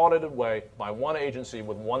consolidated way by one agency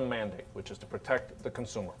with one mandate, which is to protect the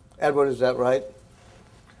consumer. Edward, is that right?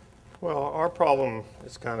 Well, our problem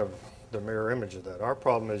is kind of the mirror image of that. Our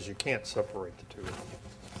problem is you can't separate the two.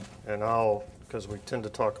 And because we tend to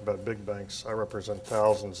talk about big banks, I represent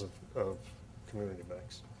thousands of community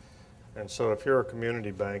banks. And so if you're a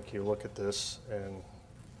community bank, you look at this, and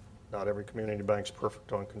not every community bank's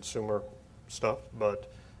perfect on consumer stuff,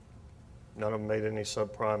 but none of them made any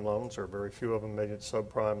subprime loans, or very few of them made it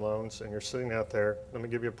subprime loans, and you're sitting out there. Let me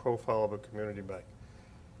give you a profile of a community bank.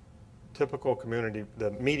 Typical community,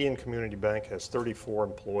 the median community bank has 34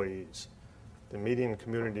 employees. The median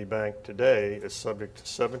community bank today is subject to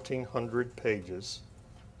 1,700 pages,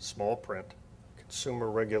 small print, consumer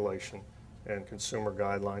regulation, and consumer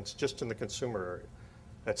guidelines just in the consumer area.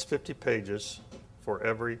 That's 50 pages for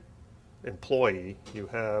every employee you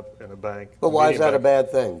have in a bank. But why is that a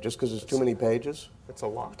bad thing? Just because it's too many pages? It's a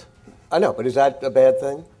lot. I know, but is that a bad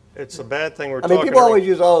thing? It's a bad thing. I mean, people always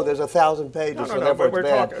use, oh, there's 1,000 pages, No, so no, no, therefore but it's we're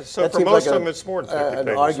bad. talking- so That for seems most like of them, it's more than 50 an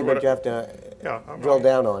pages. argument So you have to Yeah, drill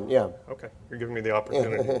down on, yeah. Okay, you're giving me the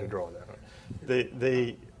opportunity to draw that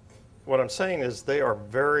on. What I'm saying is they are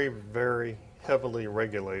very, very heavily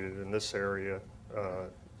regulated in this area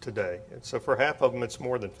today. And so for half of them, it's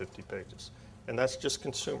more than 50 pages. And that's just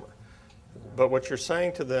consumer. But what you're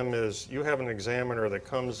saying to them is you have an examiner that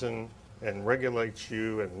comes in and regulates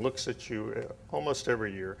you and looks at you almost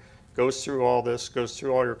every year, goes through all this, goes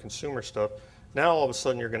through all your consumer stuff. Now all of a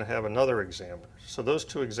sudden you're going to have another examiner. So those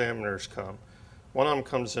two examiners come. One of them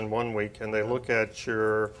comes in 1 week and they look at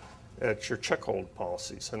your check hold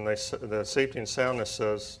policies, and the safety and soundness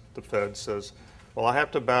says, the Fed says, well, I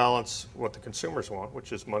have to balance what the consumers want,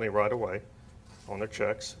 which is money right away on their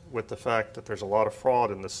checks, with the fact that there's a lot of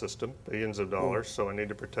fraud in the system, billions of dollars, so I need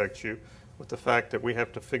to protect you, with the fact that we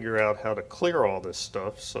have to figure out how to clear all this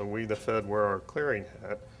stuff, so we, the Fed, wear our clearing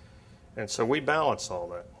hat. And so we balance all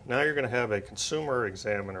that. Now you're going to have a consumer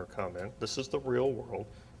examiner come in, this is the real world,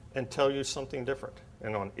 and tell you something different.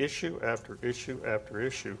 And on issue after issue after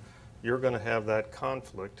issue, you're going to have that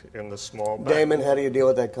conflict in the small bank. Damon, how do you deal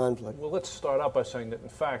with that conflict? Well, let's start out by saying that, in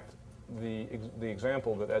fact, the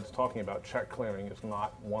example that Ed's talking about, check clearing, is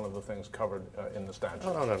not one of the things covered in the statute.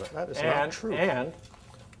 No, that is not true.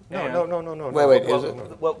 No. Wait, is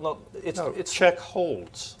it? Well, no, it's check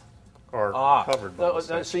holds are covered by the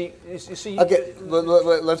statute. you see. Okay,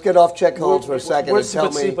 let's get off check holds for a second and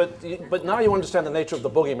tell me. But now you understand the nature of the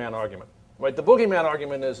boogeyman argument, right? The boogeyman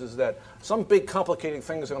argument is that some big complicated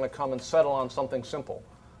thing is going to come and settle on something simple,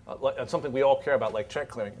 something we all care about, like check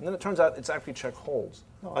clearing, and then it turns out it's actually check holds.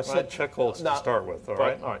 No, I said check holds to start with. All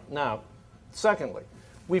right. Now, secondly,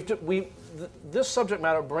 this subject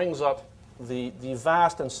matter brings up the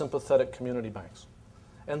vast and sympathetic community banks.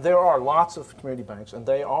 And there are lots of community banks, and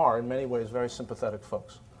they are, in many ways, very sympathetic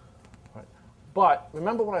folks. Right? But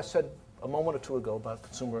remember what I said a moment or two ago about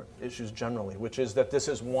consumer issues generally, which is that this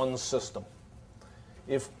is one system.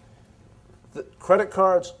 If the credit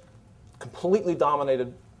cards completely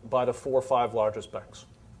dominated by the 4 or 5 largest banks,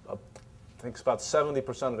 I think it's about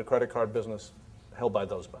 70% of the credit card business held by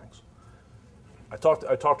those banks. I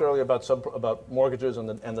talked earlier about mortgages and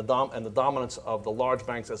the dominance of the large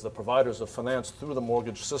banks as the providers of finance through the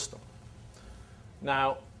mortgage system.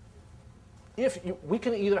 Now, we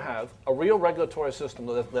can either have a real regulatory system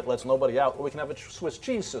that lets nobody out, or we can have a Swiss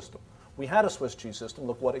cheese system. We had a Swiss cheese system.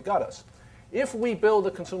 Look what it got us. If we build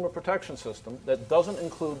a consumer protection system that doesn't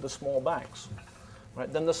include the small banks,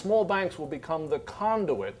 right, then the small banks will become the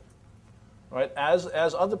conduit. Right, as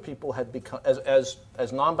other people had become, as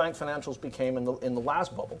non-bank financials became in the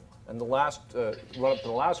last bubble and the last run up to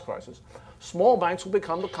the last crisis, small banks will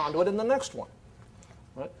become the conduit in the next one.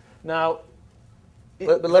 Right now,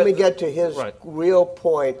 but let me get to his real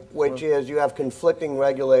point, which is you have conflicting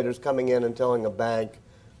regulators coming in and telling a bank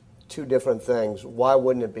two different things. Why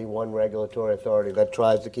wouldn't it be one regulatory authority that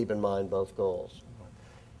tries to keep in mind both goals?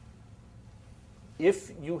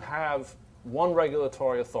 If you have one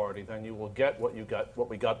regulatory authority, then you will get what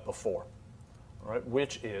we got before, right?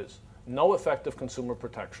 Which is no effective consumer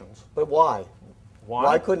protections. But why? Why?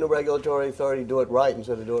 Why couldn't a regulatory authority do it right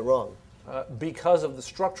instead of do it wrong? Because of the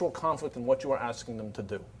structural conflict in what you are asking them to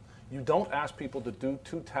do. You don't ask people to do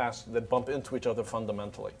two tasks that bump into each other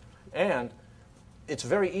fundamentally. And it's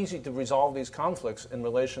very easy to resolve these conflicts in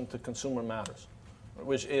relation to consumer matters,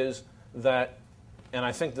 which is that, and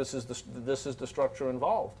I think this is the structure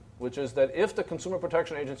involved, which is that if the Consumer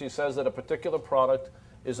Protection Agency says that a particular product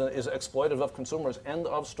is exploitive of consumers, end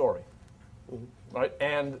of story. Right?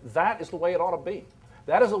 And that is the way it ought to be.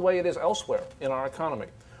 That is the way it is elsewhere in our economy.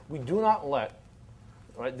 We do not let,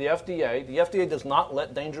 right, the FDA does not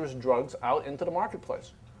let dangerous drugs out into the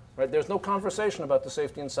marketplace. Right? There's no conversation about the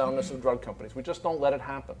safety and soundness of drug companies. We just don't let it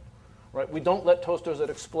happen. Right? We don't let toasters that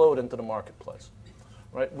explode into the marketplace.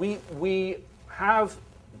 Right? We have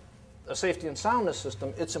a safety and soundness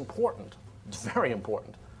system. It's important. It's very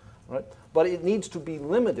important. Right? But it needs to be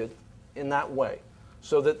limited in that way,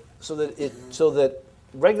 so that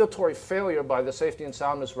regulatory failure by the safety and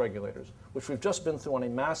soundness regulators, which we've just been through on a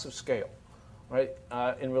massive scale, right,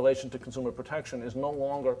 in relation to consumer protection, is no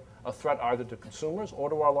longer a threat either to consumers or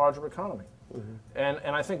to our larger economy. And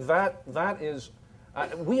I think that is,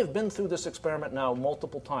 we have been through this experiment now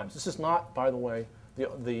multiple times. This is not, by the way,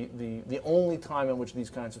 the only time in which these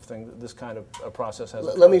kinds of things, this kind of process has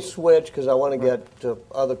occurred. Let me switch because I want to get to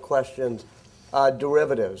other questions.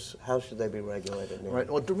 Derivatives, how should they be regulated now? Right.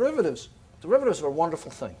 Well, derivatives are a wonderful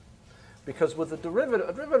thing, because with a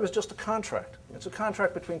derivative is just a contract. It's a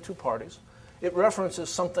contract between two parties. It references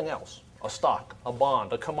something else: a stock, a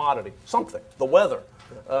bond, a commodity, something, the weather,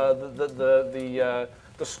 the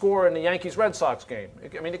score in the Yankees-Red Sox game.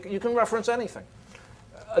 I mean, you can reference anything.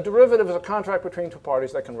 A derivative is a contract between two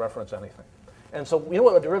parties that can reference anything. And so, you know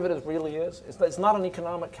what a derivative really is? It's not an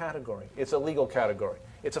economic category. It's a legal category.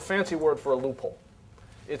 It's a fancy word for a loophole.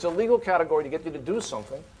 It's a legal category to get you to do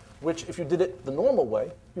something, which, if you did it the normal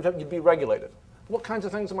way, you'd be regulated. What kinds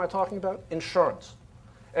of things am I talking about? Insurance.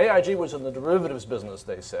 AIG was in the derivatives business,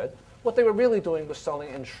 they said. What they were really doing was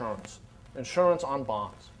selling insurance on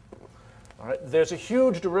bonds. All right? There's a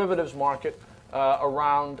huge derivatives market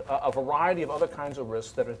around a variety of other kinds of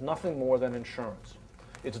risks that is nothing more than insurance.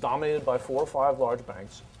 It's dominated by 4 or 5 large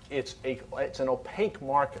banks. It's an opaque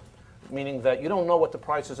market, meaning that you don't know what the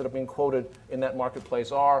prices that are being quoted in that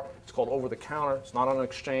marketplace are. It's called over-the-counter. It's not on an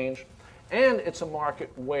exchange. And it's a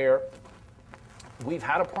market where we've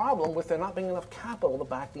had a problem with there not being enough capital to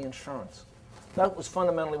back the insurance. That was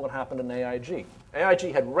fundamentally what happened in AIG.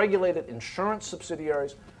 AIG had regulated insurance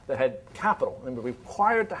subsidiaries that had capital and were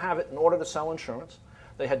required to have it in order to sell insurance.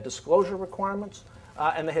 They had disclosure requirements,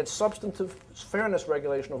 and they had substantive fairness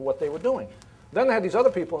regulation of what they were doing. Then they had these other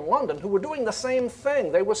people in London who were doing the same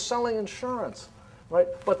thing. They were selling insurance, right?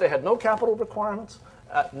 But they had no capital requirements,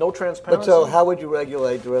 no transparency. But so how would you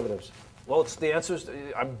regulate derivatives? Well, the answer is,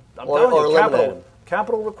 I'm Or telling you, them.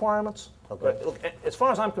 capital requirements. Okay. Right? Look, as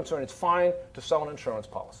far as I'm concerned, it's fine to sell an insurance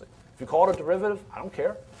policy. If you call it a derivative, I don't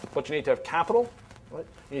care. But you need to have capital, right?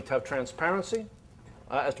 You need to have transparency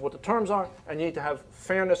as to what the terms are, and you need to have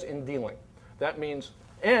fairness in dealing. That means,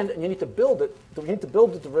 and you need to build it. You need to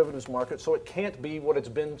build the derivatives market so it can't be what it's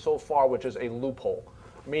been so far, which is a loophole.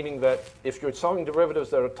 Meaning that if you're selling derivatives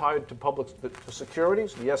that are tied to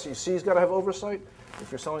securities, the SEC's got to have oversight.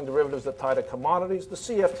 If you're selling derivatives that tie to commodities, the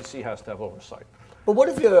CFTC has to have oversight. But what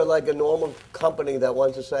if you're like a normal company that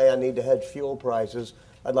wants to say, I need to hedge fuel prices,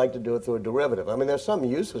 I'd like to do it through a derivative? I mean, there's some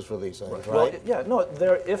uses for these things, right? Well, yeah, no,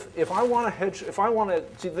 if I want to hedge, if I want to,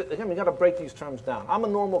 see, again, we've got to break these terms down. I'm a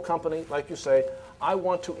normal company, like you say. I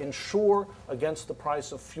want to insure against the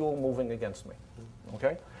price of fuel moving against me,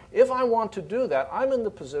 okay? If I want to do that, I'm in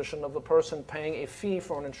the position of the person paying a fee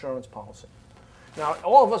for an insurance policy. Now,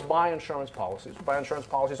 all of us buy insurance policies. We buy insurance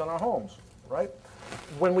policies on our homes, right?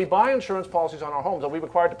 When we buy insurance policies on our homes, are we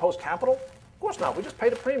required to post capital? Of course not. We just pay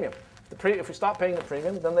the premium. If we stop paying the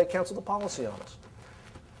premium, then they cancel the policy on us.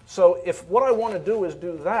 So if what I want to do is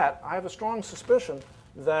do that, I have a strong suspicion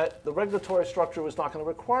that the regulatory structure is not going to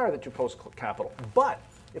require that you post capital. But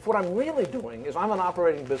if what I'm really doing is I'm an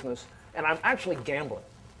operating business and I'm actually gambling,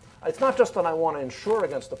 it's not just that I want to insure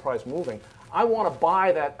against the price moving. I want to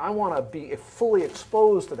buy that. I want to be fully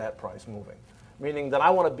exposed to that price moving, meaning that I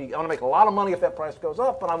want to make a lot of money if that price goes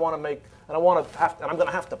up, and I'm going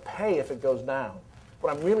to have to pay if it goes down.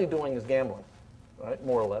 What I'm really doing is gambling, right?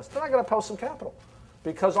 More or less. Then I got to post some capital,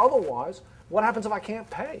 because otherwise, what happens if I can't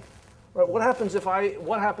pay? Right? What happens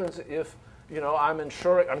if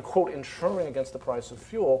I'm quote insuring against the price of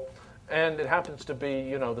fuel, and it happens to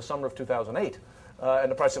be the summer of 2008,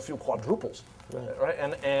 and the price of fuel quadruples, right?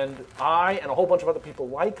 And I and a whole bunch of other people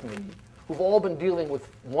like me, who've all been dealing with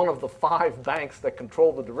one of the 5 banks that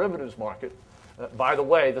control the derivatives market. By the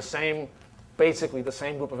way, basically the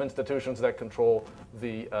same group of institutions that control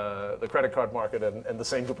the credit card market, and the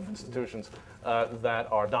same group of institutions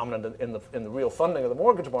that are dominant in the real funding of the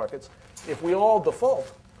mortgage markets. If we all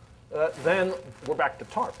default, then we're back to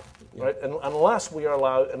TARP, right? And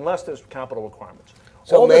unless there's capital requirements.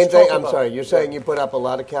 So All main this thing, talk I'm about- sorry, you're saying you put up a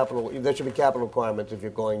lot of capital, there should be capital requirements if you're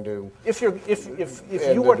going to, If in you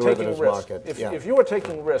the are taking derivatives risk, market, if you are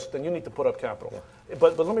taking risk, then you need to put up capital.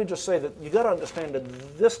 But let me just say that you got to understand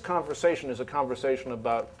that this conversation is a conversation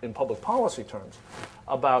about, in public policy terms,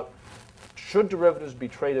 about should derivatives be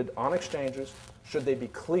traded on exchanges, should they be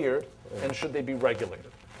cleared, and should they be regulated.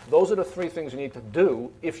 Those are the 3 things you need to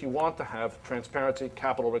do if you want to have transparency,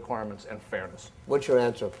 capital requirements, and fairness. what's your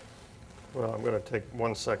answer? Well, I'm going to take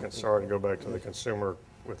 1 second, sorry, to go back to the consumer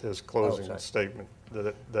with his closing sorry. statement,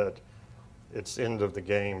 that it's end of the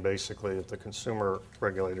game, basically, if the consumer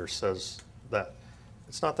regulator says that.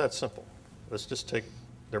 It's not that simple. Let's just take,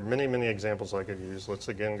 there are many, many examples I could use. Let's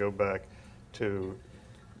again go back to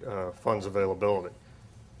funds availability.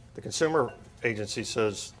 The consumer agency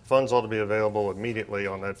says funds ought to be available immediately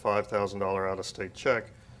on that $5,000 out-of-state check.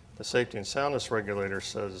 The safety and soundness regulator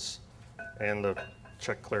says, and the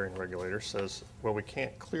check clearing regulator says, well, we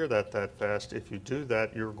can't clear that fast. If you do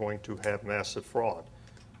that, you're going to have massive fraud.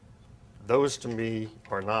 Those to me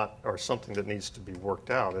are something that needs to be worked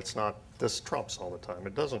out. It's not this trumps all the time.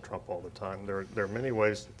 It doesn't trump all the time. There are many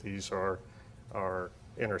ways that these are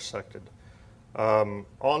intersected.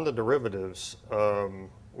 On the derivatives,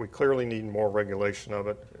 we clearly need more regulation of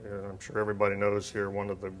it. And I'm sure everybody knows here one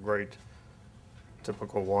of the great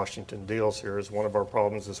typical Washington deals here is one of our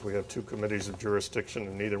problems is we have 2 committees of jurisdiction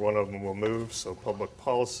and neither one of them will move. So public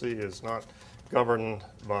policy is not governed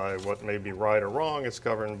by what may be right or wrong. It's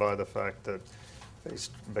governed by the fact that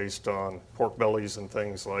based on pork bellies and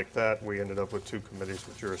things like that, we ended up with 2 committees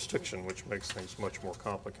of jurisdiction, which makes things much more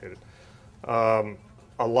complicated.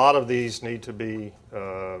 A lot of these need to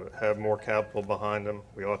have more capital behind them.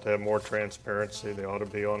 We ought to have more transparency. They ought to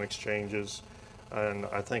be on exchanges. And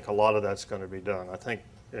I think a lot of that's going to be done. I think,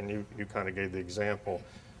 and you kind of gave the example,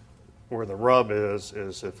 where the rub is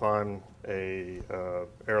if I'm a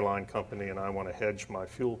airline company and I want to hedge my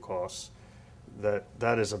fuel costs, that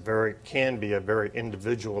can be a very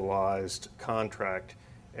individualized contract.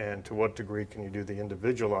 And to what degree can you do the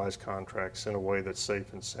individualized contracts in a way that's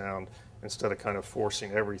safe and sound instead of kind of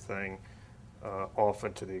forcing everything off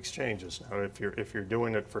into the exchanges? Now, if you're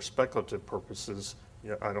doing it for speculative purposes,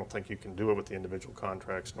 I don't think you can do it with the individual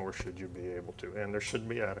contracts, nor should you be able to. And there should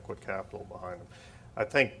be adequate capital behind them. I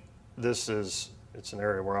think it's an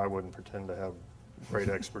area where I wouldn't pretend to have great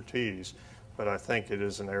expertise, but I think it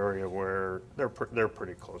is an area where they're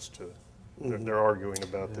pretty close to it. They're arguing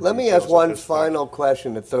about the Let me details ask at one this point. final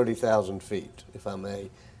question at 30,000 feet, if I may,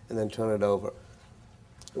 and then turn it over,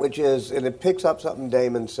 which is, and it picks up something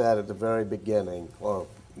Damon said at the very beginning, or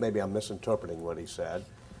maybe I'm misinterpreting what he said,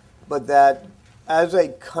 but that as a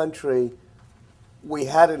country, we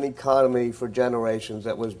had an economy for generations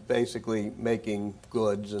that was basically making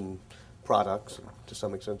goods and products, to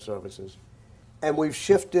some extent services. And we've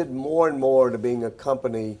shifted more and more to being a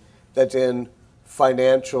company that's in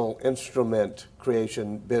financial instrument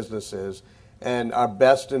creation businesses. And our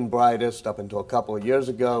best and brightest, up until a couple of years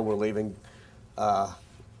ago, were leaving PhDs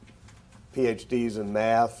in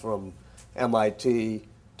math from MIT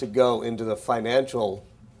to go into the financial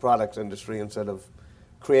products industry instead of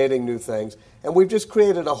creating new things. And we've just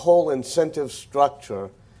created a whole incentive structure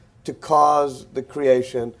to cause the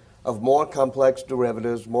creation of more complex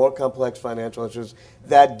derivatives, more complex financial instruments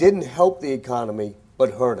that didn't help the economy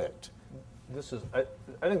but hurt it. I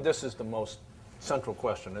think this is the most central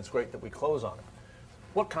question. It's great that we close on it.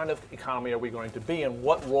 What kind of economy are we going to be, and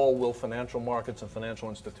what role will financial markets and financial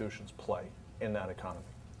institutions play in that economy?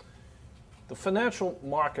 The financial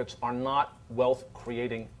markets are not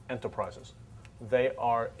wealth-creating enterprises. They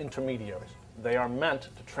are intermediaries. They are meant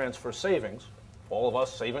to transfer savings, all of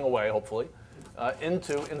us saving away, hopefully,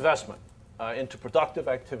 into investment, into productive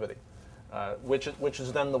activity, which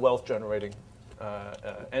is then the wealth-generating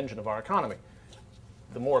engine of our economy.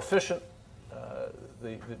 The more efficient,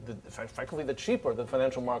 frankly, the cheaper the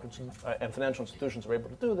financial markets and financial institutions are able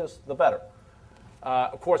to do this, the better.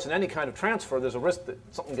 Of course, in any kind of transfer, there's a risk that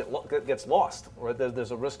something gets lost, or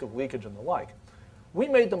there's a risk of leakage and the like. We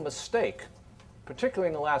made the mistake, particularly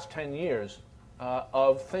in the last 10 years,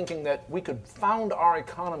 of thinking that we could found our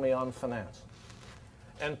economy on finance.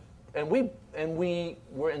 And we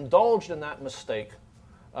were indulged in that mistake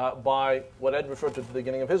by what Ed referred to at the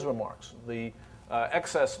beginning of his remarks, the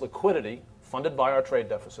excess liquidity funded by our trade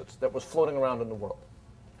deficits that was floating around in the world.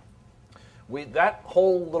 That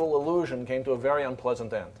whole little illusion came to a very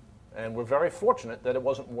unpleasant end, and we're very fortunate that it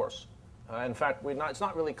wasn't worse. In fact, it's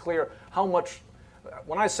not really clear how much.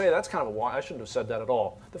 When I say that's kind of a why, I shouldn't have said that at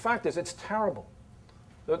all. The fact is, it's terrible.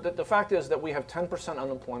 The fact is that we have 10%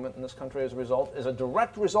 unemployment in this country as a result, is a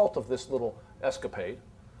direct result of this little escapade.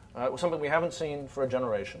 It was something we haven't seen for a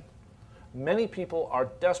generation. Many people are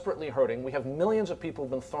desperately hurting. We have millions of people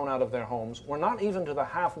who've been thrown out of their homes. We're not even to the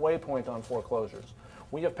halfway point on foreclosures.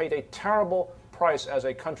 We have paid a terrible price as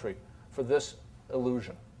a country for this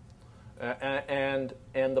illusion. And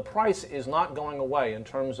the price is not going away in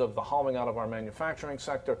terms of the hollowing out of our manufacturing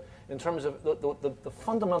sector, in terms of the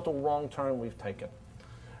fundamental wrong turn we've taken.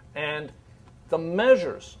 And the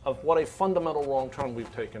measures of what a fundamental wrong turn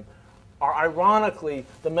we've taken are ironically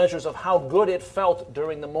the measures of how good it felt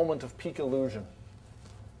during the moment of peak illusion.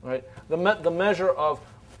 Right? The measure of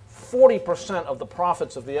 40% of the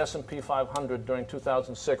profits of the S&P 500 during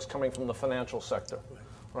 2006 coming from the financial sector.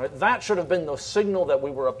 Right? That should have been the signal that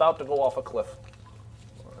we were about to go off a cliff.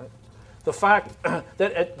 Right? The fact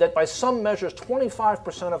that by some measures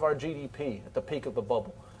 25% of our GDP at the peak of the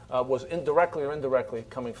bubble was directly or indirectly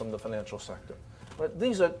coming from the financial sector. Right?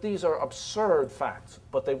 These are absurd facts,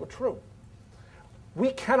 but they were true.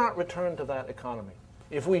 We cannot return to that economy.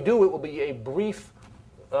 If we do, it will be a brief,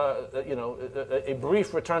 a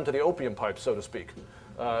brief return to the opium pipe, so to speak,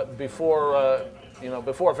 before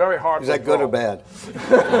a very hard. Is that good or bad?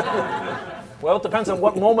 Well, it depends on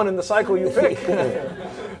what moment in the cycle you pick.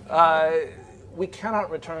 We cannot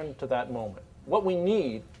return to that moment. What we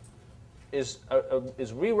need is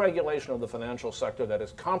re-regulation of the financial sector that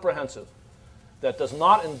is comprehensive, that does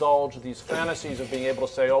not indulge these fantasies of being able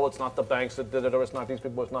to say, oh, it's not the banks that did it, or it's not these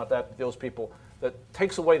people, it's not those people, that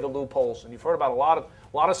takes away the loopholes. And you've heard about a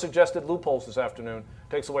lot of suggested loopholes this afternoon.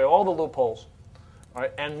 Takes away all the loopholes, all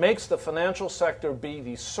right, and makes the financial sector be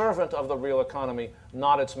the servant of the real economy,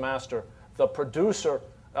 not its master, the producer,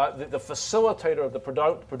 the facilitator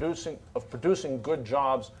of producing good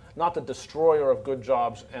jobs, not the destroyer of good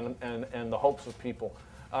jobs and the hopes of people.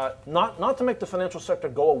 Not to make the financial sector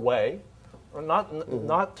go away, or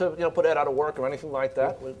not to put Ed out of work or anything like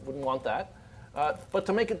that. We wouldn't want that, but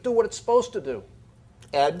to make it do what it's supposed to do.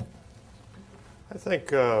 Ed? I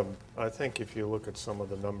think if you look at some of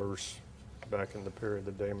the numbers back in the period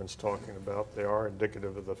that Damon's talking about, they are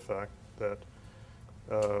indicative of the fact that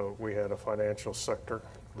we had a financial sector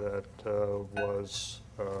that was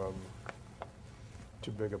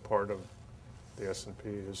too big a part of the S&P,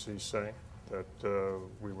 as he's saying, that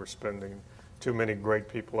we were spending too many great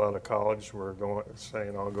people out of college were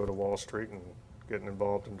saying, I'll go to Wall Street and getting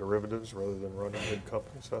involved in derivatives rather than running big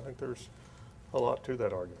companies. I think there's a lot to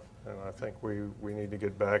that argument. And I think we need to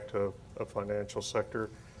get back to a financial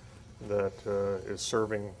sector that is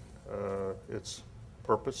serving its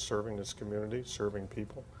purpose, serving its community, serving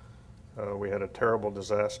people. We had a terrible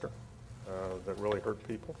disaster that really hurt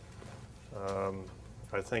people.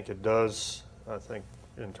 I think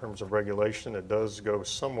in terms of regulation, it does go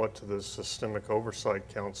somewhat to the Systemic Oversight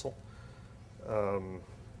Council.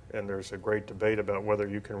 And there's a great debate about whether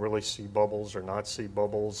you can really see bubbles or not see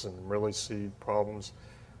bubbles and really see problems.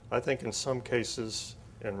 I think in some cases,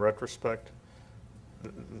 in retrospect,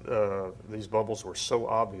 these bubbles were so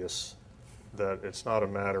obvious that it's not a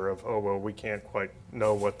matter of, oh, well, we can't quite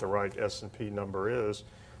know what the right S&P number is.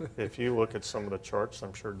 If you look at some of the charts,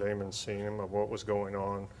 I'm sure Damon's seen them, of what was going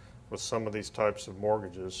on with some of these types of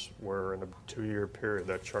mortgages, where in a 2-year period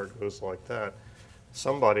that chart goes like that,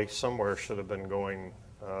 somebody somewhere should have been going,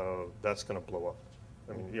 that's going to blow up.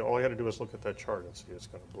 I mean, all you had to do is look at that chart and see it's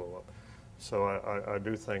going to blow up. So I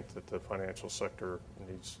do think that the financial sector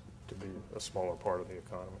needs to be a smaller part of the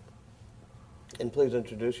economy. And please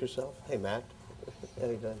introduce yourself. Hey, Matt.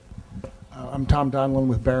 Anytime. I'm Tom Donlan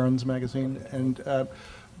with Barron's Magazine, and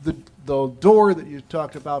the door that you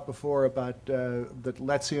talked about before about that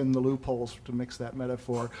lets in the loopholes, to mix that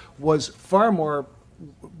metaphor, was far more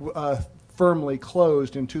firmly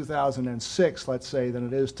closed in 2006, let's say, than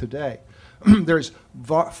it is today. There's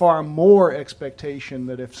far more expectation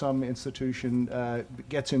that if some institution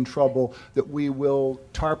gets in trouble, that we will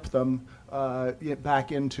tarp them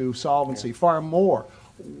back into solvency. Yeah. Far more.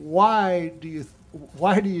 Why do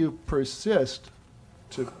you persist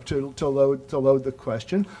to load the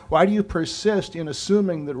question? Why do you persist in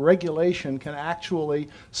assuming that regulation can actually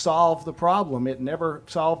solve the problem? It never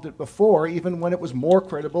solved it before, even when it was more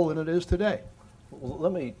credible than it is today. Well,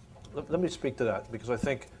 let me speak to that because I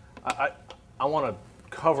think I want to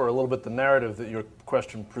cover a little bit the narrative that your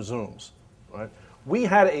question presumes. Right? We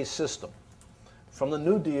had a system from the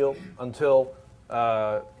New Deal until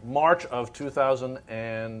March of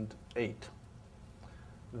 2008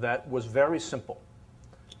 that was very simple.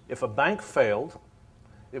 If a bank failed,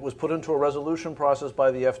 it was put into a resolution process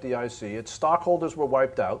by the FDIC. Its stockholders were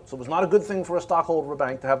wiped out, so it was not a good thing for a stockholder of a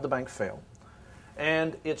bank to have the bank fail.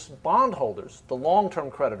 And its bondholders, the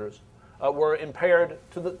long-term creditors, were impaired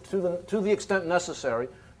to the extent necessary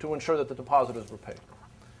to ensure that the depositors were paid.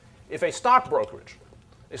 If a stock brokerage,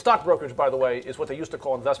 by the way, is what they used to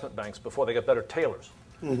call investment banks before they got better tailors.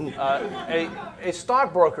 A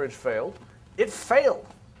stock brokerage failed. It failed.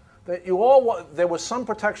 There was some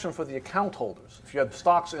protection for the account holders. If you had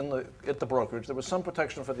stocks at the brokerage, there was some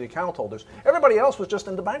protection for the account holders. Everybody else was just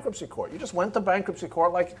into bankruptcy court. You just went to bankruptcy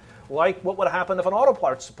court like what would happen if an auto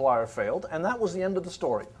parts supplier failed, and that was the end of the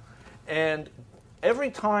story. And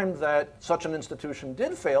every time that such an institution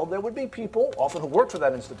did fail, there would be people, often who worked for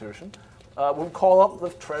that institution, would call up the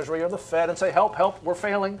Treasury or the Fed and say, help, help, we're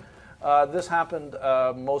failing. This happened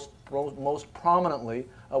most prominently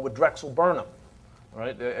with Drexel Burnham.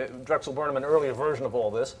 Right? Drexel Burnham, an earlier version of all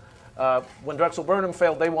this. When Drexel Burnham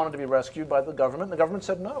failed, they wanted to be rescued by the government. The government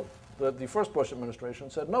said no. The first Bush administration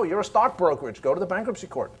said, no, you're a stock brokerage. Go to the bankruptcy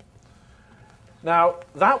court. Now,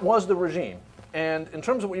 that was the regime. And in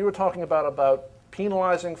terms of what you were talking about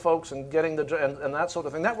penalizing folks and getting and that sort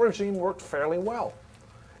of thing, that regime worked fairly well.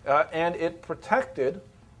 And it protected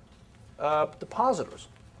depositors.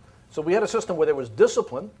 So we had a system where there was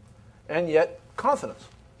discipline and yet confidence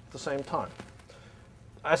at the same time.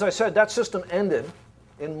 As I said, that system ended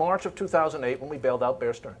in March of 2008 when we bailed out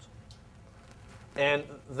Bear Stearns. And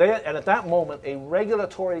at that moment, a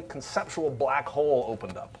regulatory conceptual black hole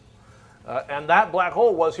opened up. And that black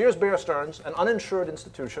hole was, here's Bear Stearns, an uninsured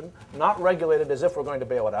institution, not regulated as if we're going to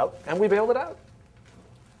bail it out, and we bailed it out.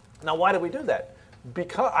 Now, why did we do that?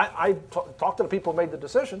 Because I talked to the people who made the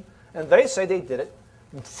decision, and they say they did it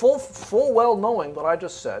full well knowing what I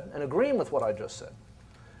just said and agreeing with what I just said.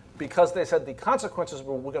 Because they said the consequences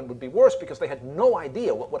would be worse because they had no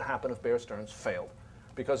idea what would happen if Bear Stearns failed.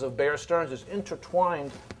 Because of Bear Stearns'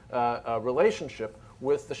 intertwined relationship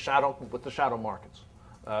with the shadow markets,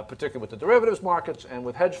 particularly with the derivatives markets and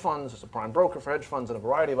with hedge funds as a prime broker for hedge funds and a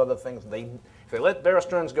variety of other things. If they let Bear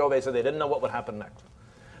Stearns go, they said they didn't know what would happen next.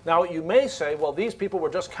 Now, you may say, well, these people were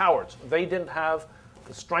just cowards. They didn't have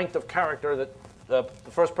the strength of character that the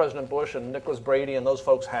first President Bush and Nicholas Brady and those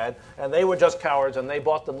folks had, and they were just cowards, and they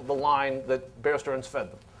bought the line that Bear Stearns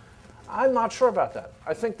fed them. I'm not sure about that.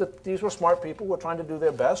 I think that these were smart people who were trying to do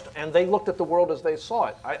their best, and they looked at the world as they saw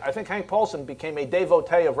it. I think Hank Paulson became a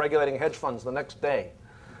devotee of regulating hedge funds the next day.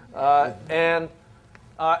 And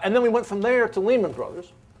then we went from there to Lehman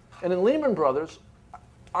Brothers. And in Lehman Brothers,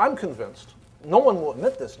 I'm convinced, no one will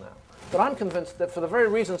admit this now, but I'm convinced that for the very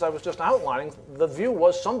reasons I was just outlining, the view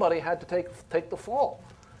was somebody had to take the fall.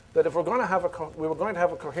 That if we were going to have a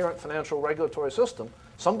coherent financial regulatory system,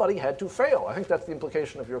 somebody had to fail. I think that's the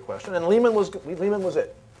implication of your question. And Lehman was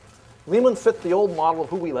it. Lehman fit the old model of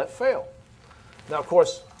who we let fail. Now, of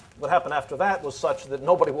course, what happened after that was such that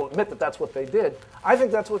nobody will admit that that's what they did. I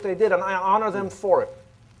think that's what they did, and I honor them for it.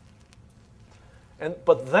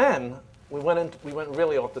 But then we went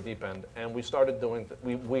really off the deep end, and we started doing.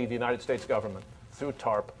 We the United States government, through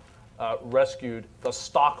TARP, rescued the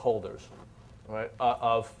stockholders, right,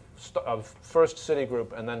 of first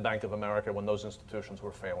Citigroup and then Bank of America when those institutions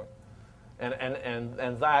were failing,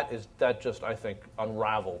 and that just I think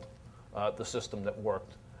unraveled the system that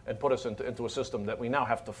worked and put us into a system that we now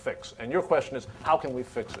have to fix. And your question is, how can we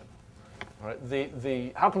fix it? All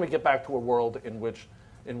right? How can we get back to a world in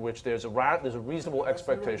which there's a reasonable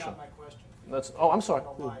expectation? That's really not my question. I'm sorry.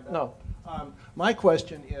 No. My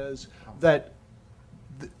question is that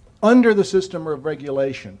under the system of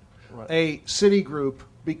regulation, Right. a Citigroup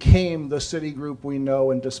became the Citigroup we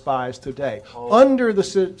know and despise today. Under the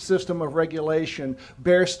system of regulation,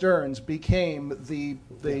 Bear Stearns became the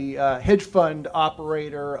hedge fund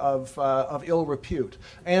operator of ill repute,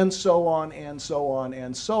 and so on and so on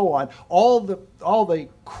and so on. All the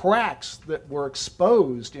cracks that were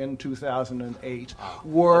exposed in 2008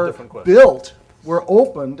 were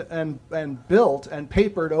opened and built and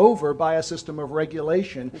papered over by a system of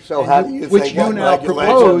regulation. So how do you which think you that now regulation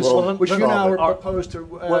propose, will which you solve now it? propose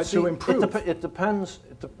to improve? It depends.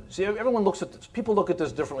 See, everyone looks at this. People look at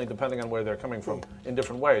this differently depending on where they're coming from in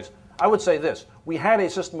different ways. I would say this: we had a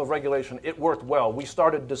system of regulation. It worked well. We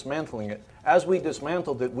started dismantling it. As we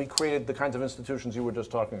dismantled it, we created the kinds of institutions you were just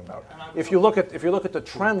talking about. If you look at the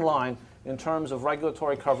trend line, in terms of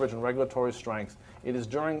regulatory coverage and regulatory strength. It is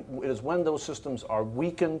when those systems are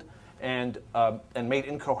weakened and made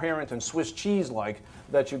incoherent and Swiss cheese-like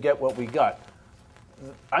that you get what we got.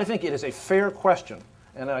 I think it is a fair question,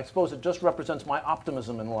 and I suppose it just represents my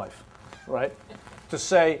optimism in life, right? To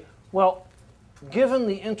say, well, given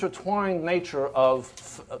the intertwined nature of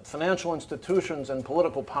financial institutions and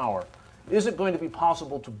political power, is it going to be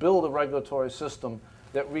possible to build a regulatory system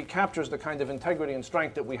that recaptures the kind of integrity and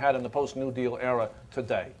strength that we had in the post-New Deal era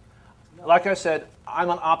today? Like I said, I'm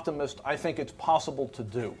an optimist. I think it's possible to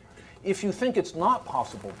do. If you think it's not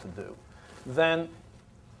possible to do, then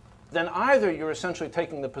either you're essentially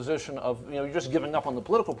taking the position of, you're just giving up on the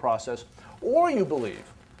political process, or you believe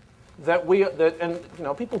that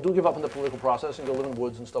people do give up on the political process and go live in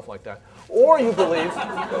woods and stuff like that. Or you believe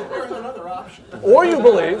there's another option. Or you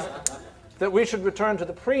believe that we should return to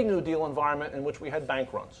the pre-New Deal environment in which we had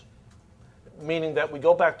bank runs, meaning that we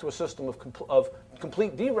go back to a system of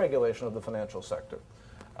complete deregulation of the financial sector,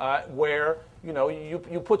 where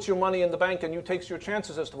you put your money in the bank and you take your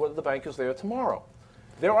chances as to whether the bank is there tomorrow.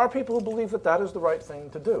 There are people who believe that that is the right thing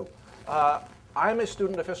to do. I'm a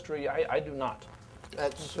student of history. I do not.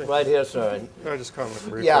 That's right here, sir. Can I just comment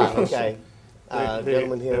briefly? Yeah, on this? okay.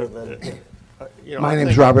 Gentleman here. Then. My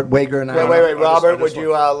name's Robert Wager, and Wait, Robert, I would just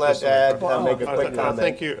you want- let just a Ed minute. make a quick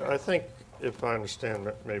comment? I think if I understand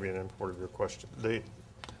maybe an import of your question,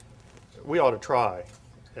 we ought to try,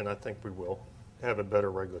 and I think we will, have a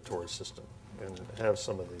better regulatory system and have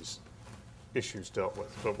some of these issues dealt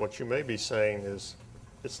with. But what you may be saying is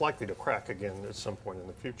it's likely to crack again at some point in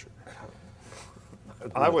the future.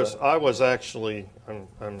 I was actually,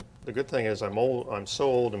 the good thing is I'm old, I'm so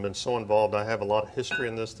old and been so involved, I have a lot of history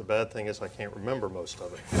in this. The bad thing is I can't remember most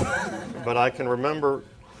of it. But I can remember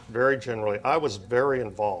very generally, I was very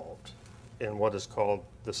involved in what is called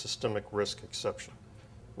the systemic risk exception,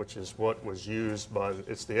 which is what was used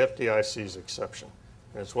it's the FDIC's exception.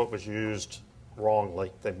 And it's what was used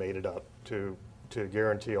wrongly, they made it up, to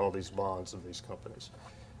guarantee all these bonds of these companies.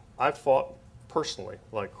 I fought personally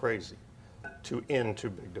like crazy to end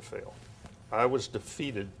too big to fail. I was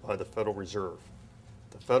defeated by the Federal Reserve.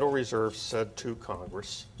 The Federal Reserve said to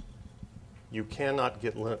Congress, you cannot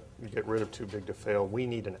get rid of too big to fail. We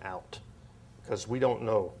need an out because we don't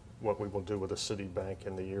know what we will do with a Citibank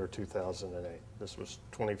in the year 2008. This was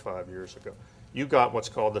 25 years ago. You got what's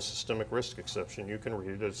called the systemic risk exception. You can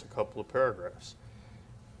read it as a couple of paragraphs.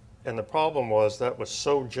 And the problem was that was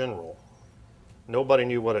so general. Nobody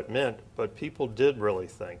knew what it meant, but people did really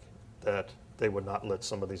think that they would not let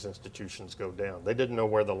some of these institutions go down. They didn't know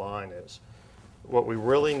where the line is. What we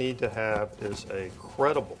really need to have is a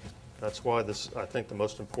credible, that's why I think the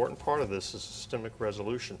most important part of this is systemic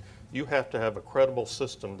resolution. You have to have a credible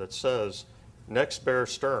system that says, next Bear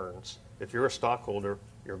Stearns, if you're a stockholder,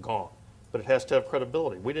 you're gone. But it has to have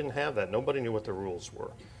credibility. We didn't have that. Nobody knew what the rules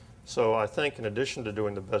were. So I think in addition to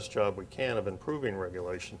doing the best job we can of improving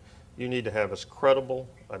regulation, you need to have us credible.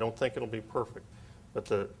 I don't think it'll be perfect. But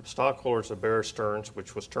the stockholders of Bear Stearns,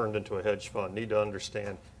 which was turned into a hedge fund, need to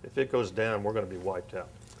understand if it goes down, we're going to be wiped out.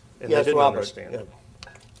 And Yes, they didn't Robert. understand it.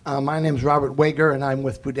 My name's Robert Wager, and I'm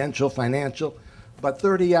with Prudential Financial. But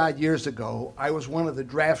 30-odd years ago, I was one of the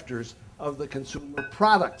drafters of the Consumer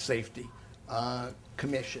Product Safety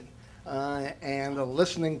Commission. And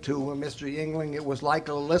listening to Mr. Yingling, it was like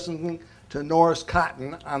listening to Norris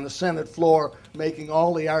Cotton on the Senate floor making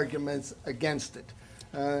all the arguments against it.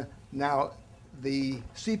 Now, the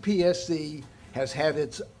CPSC has had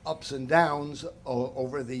its ups and downs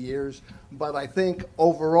over the years, but I think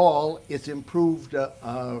overall it's improved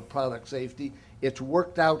product safety. It's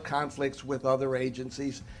worked out conflicts with other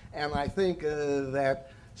agencies, and I think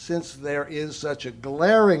that since there is such a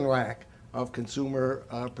glaring lack of consumer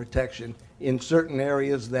protection in certain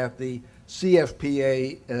areas that the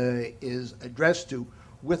CFPA is addressed to,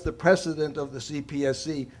 with the precedent of the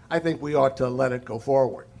CPSC, I think we ought to let it go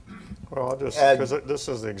forward. Well, because this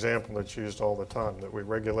is the example that's used all the time, that we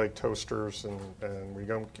regulate toasters and we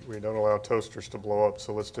don't allow toasters to blow up,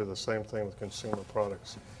 so let's do the same thing with consumer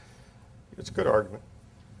products. It's a good argument,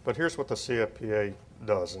 but here's what the CFPA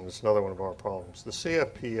does, and it's another one of our problems. The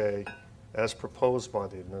CFPA, as proposed by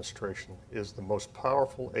the administration, is the most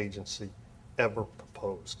powerful agency ever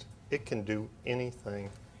proposed. It can do anything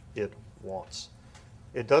it wants.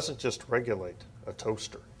 It doesn't just regulate a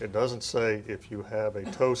toaster. It doesn't say if you have a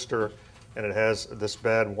toaster and it has this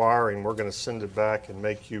bad wiring, we're going to send it back and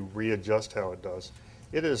make you readjust how it does.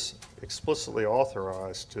 It is explicitly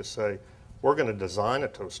authorized to say, we're going to design a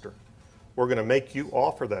toaster. We're going to make you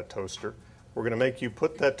offer that toaster. We're going to make you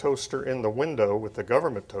put that toaster in the window with the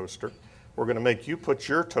government toaster. We're going to make you put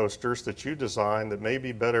your toasters that you designed that may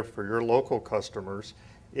be better for your local customers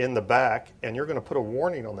in the back, and you're going to put a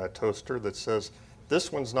warning on that toaster that says,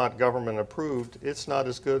 this one's not government approved, it's not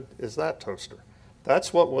as good as that toaster.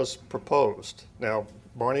 That's what was proposed. Now,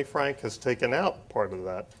 Barney Frank has taken out part of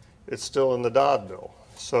that. It's still in the Dodd bill.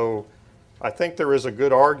 So I think there is a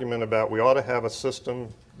good argument about we ought to have a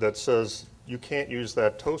system that says you can't use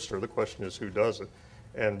that toaster. The question is who does it,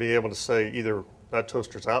 and be able to say either that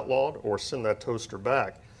toaster's outlawed or send that toaster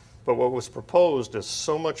back. But what was proposed is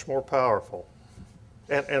so much more powerful.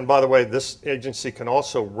 And by the way, this agency can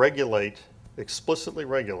also regulate, explicitly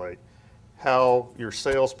regulate, how your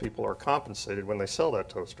salespeople are compensated when they sell that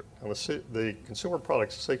toaster. And the Consumer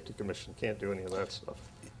Product Safety Commission can't do any of that stuff.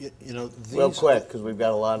 You know, these, Real quick, because we've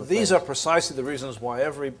got a lot of These things. are precisely the reasons why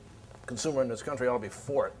every consumer in this country ought to be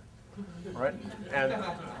for it, right?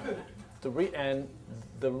 And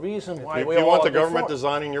the reason why If we you all want ought the to be government for it.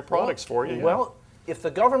 designing your products for you, yeah. Well, if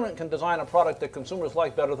the government can design a product that consumers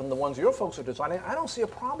like better than the ones your folks are designing, I don't see a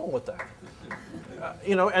problem with that.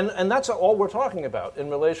 You know, and that's all we're talking about in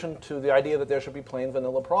relation to the idea that there should be plain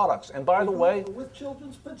vanilla products. And by the way, With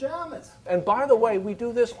children's pajamas. we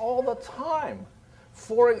do this all the time.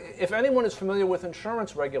 If anyone is familiar with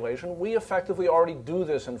insurance regulation, we effectively already do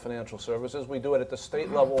this in financial services. We do it at the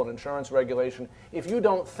state level in insurance regulation. If you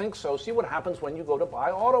don't think so, see what happens when you go to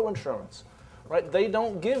buy auto insurance. Right? They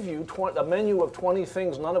don't give you a menu of 20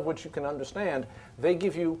 things, none of which you can understand. They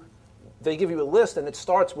give you a list, and it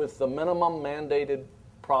starts with the minimum mandated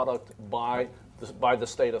product by the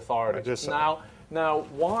state authorities. Now,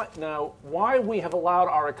 why we have allowed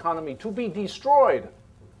our economy to be destroyed,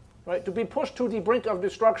 right? To be pushed to the brink of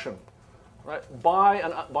destruction, right? By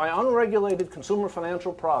unregulated consumer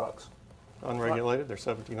financial products. Unregulated, there's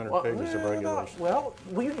 1,700 pages of regulation. Well,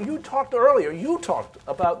 you talked earlier. You talked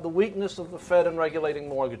about the weakness of the Fed in regulating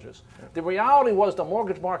mortgages. The reality was the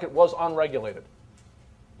mortgage market was unregulated.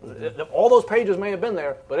 All those pages may have been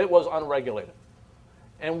there, but it was unregulated.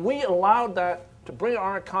 And we allowed that to bring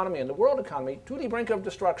our economy and the world economy to the brink of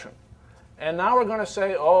destruction. And now we're going to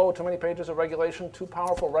say, oh, too many pages of regulation, too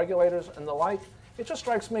powerful regulators, and the like. It just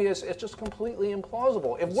strikes me as it's just completely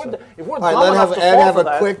implausive. If we're All right, dumb enough to Ed fall have for a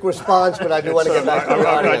that, quick response, but I do want to get back to the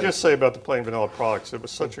I audience. just say about the plain vanilla products, it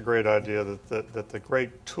was such a great idea that the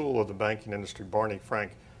great tool of the banking industry, Barney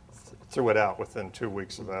Frank, threw it out within 2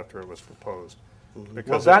 weeks of after it was proposed. well,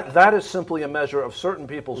 Because that is simply a measure of certain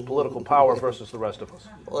people's political power versus the rest of us.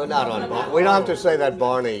 Well, not on Barney. We don't have to say that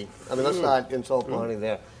Barney. I mean, let's not insult Barney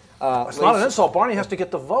there. It's not an insult. Barney has to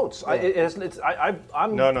get the votes.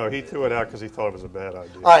 I'm no, he threw it out because he thought it was a bad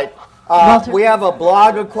idea. All right. Walter- We have a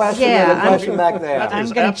blogger question Yeah, and a question back there. I'm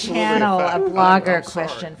is going to absolutely a channel a fact. blogger I'm sorry.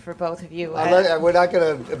 question for both of you. We're not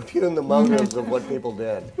going to impugn the motives of what people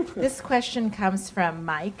did. This question comes from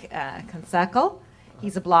Mike Conseckle.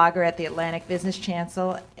 He's a blogger at the Atlantic Business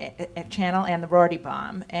Channel and the Rorty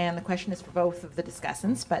Bomb. And the question is for both of the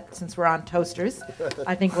discussants, but since we're on toasters,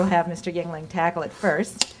 I think we'll have Mr. Yingling tackle it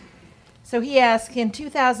first. So he asked, in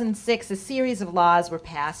 2006, a series of laws were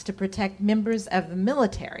passed to protect members of the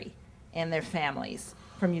military and their families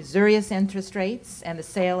from usurious interest rates and the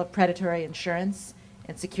sale of predatory insurance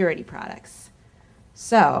and security products.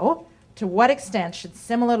 So, to what extent should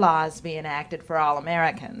similar laws be enacted for all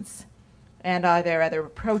Americans? And are there other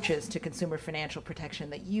approaches to consumer financial protection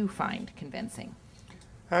that you find convincing?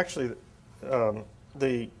 Actually,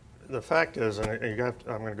 the fact is, and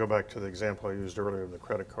I'm going to go back to the example I used earlier of the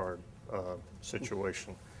credit card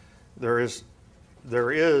situation. There is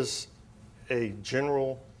a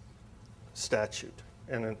general statute,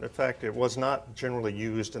 and in fact, it was not generally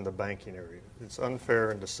used in the banking area. It's unfair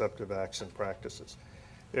and deceptive acts and practices.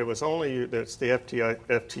 It's the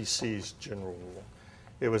FTC's general rule.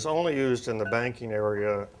 It was only used in the banking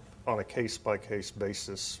area on a case-by-case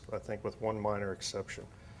basis, I think with one minor exception.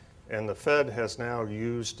 And the Fed has now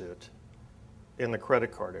used it in the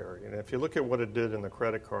credit card area. And if you look at what it did in the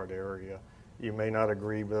credit card area, you may not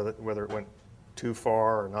agree with it, whether it went too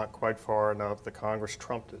far or not quite far enough. The Congress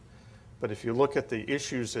trumped it. But if you look at the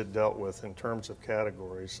issues it dealt with in terms of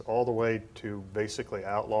categories, all the way to basically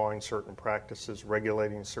outlawing certain practices,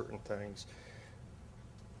 regulating certain things,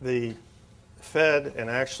 the Fed and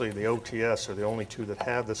actually the OTS are the only two that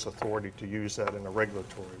have this authority to use that in a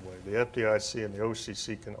regulatory way. The FDIC and the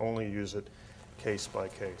OCC can only use it case by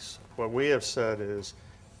case. What we have said is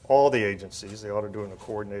all the agencies, they ought to do it in a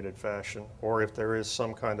coordinated fashion, or if there is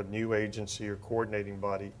some kind of new agency or coordinating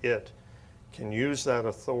body, it can use that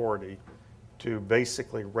authority to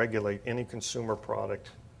basically regulate any consumer product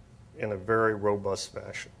in a very robust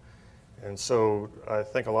fashion. And so I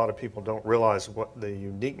think a lot of people don't realize what the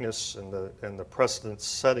uniqueness and the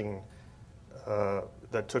precedent-setting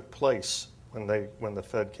that took place when the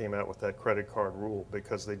Fed came out with that credit card rule,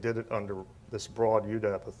 because they did it under this broad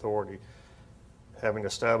UDAP authority. Having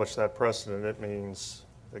established that precedent, it means,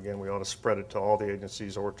 again, we ought to spread it to all the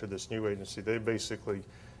agencies or to this new agency. They basically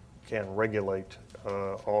can regulate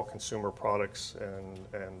all consumer products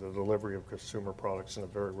and the delivery of consumer products in a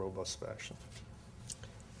very robust fashion.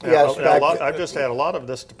 Yes, I just add, a lot of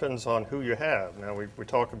this depends on who you have. Now, we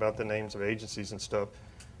talk about the names of agencies and stuff.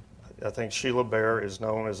 I think Sheila Bair is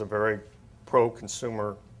known as a very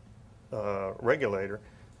pro-consumer regulator,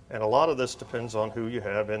 and a lot of this depends on who you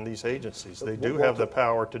have in these agencies. They do have the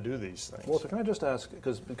power to do these things. Walter, can I just ask,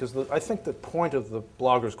 because I think the point of the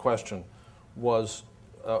blogger's question was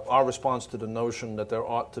our response to the notion that there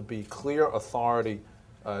ought to be clear authority,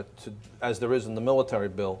 as there is in the military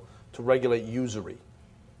bill, to regulate usury.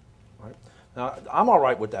 Right? Now, I'm all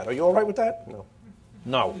right with that. Are you all right with that? No.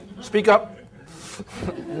 No. Speak up.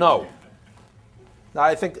 No. Now,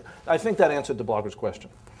 I think that answered the blogger's question.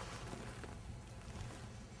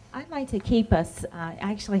 I'd like to keep us, I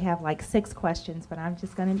actually have like 6 questions, but I'm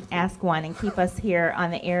just going to ask one and keep us here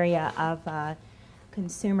on the area of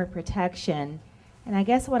consumer protection. And I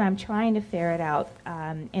guess what I'm trying to ferret out,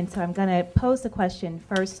 and so I'm going to pose the question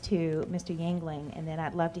first to Mr. Yingling, and then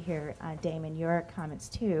I'd love to hear, Damon, your comments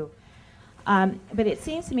too. But it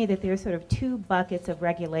seems to me that there's sort of 2 buckets of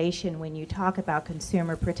regulation when you talk about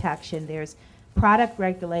consumer protection. There's product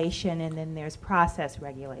regulation, and then there's process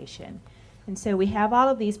regulation. And so we have all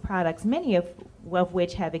of these products, many of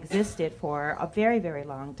which have existed for a very, very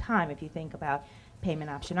long time. If you think about payment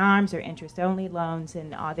option arms or interest-only loans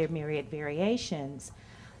and all their myriad variations.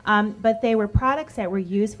 But they were products that were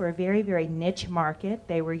used for a very, very niche market.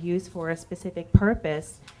 They were used for a specific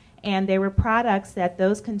purpose. And they were products that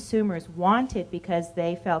those consumers wanted because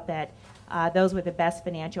they felt that those were the best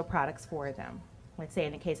financial products for them. Let's say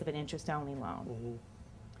in the case of an interest-only loan. Mm-hmm.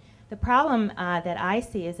 The problem that I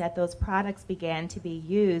see is that those products began to be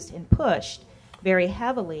used and pushed very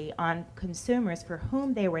heavily on consumers for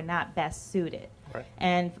whom they were not best suited, right,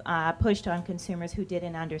 and pushed on consumers who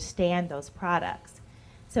didn't understand those products.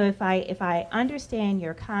 So if I understand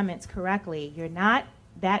your comments correctly, you're not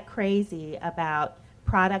that crazy about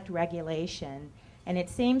product regulation, and it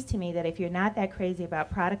seems to me that if you're not that crazy about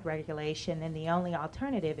product regulation, then the only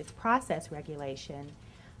alternative is process regulation.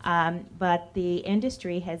 But the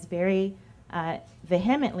industry has very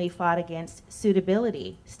vehemently fought against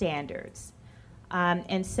suitability standards.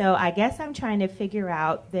 And so I guess I'm trying to figure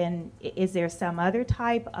out then, is there some other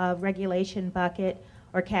type of regulation bucket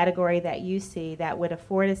or category that you see that would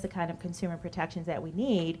afford us the kind of consumer protections that we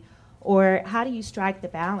need? Or how do you strike the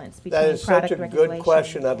balance between that is product such a regulation? good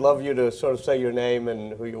question. I'd love you to sort of say your name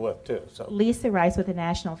and who you're with, too. So. Lisa Rice with the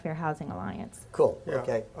National Fair Housing Alliance. Cool. Yeah.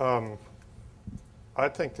 Okay. I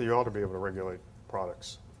think that you ought to be able to regulate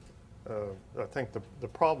products. I think the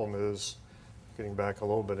problem is, getting back a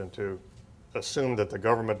little bit into, assume that the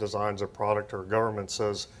government designs a product or government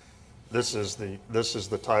says this is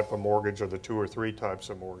the type of mortgage or the 2 or 3 types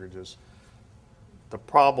of mortgages. The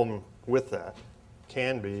problem with that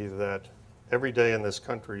can be that every day in this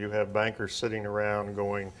country you have bankers sitting around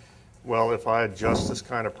going, well, if I adjust this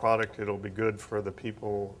kind of product, it'll be good for the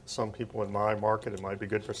people, some people in my market. It might be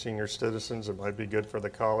good for senior citizens. It might be good for the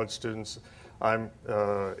college students. I'm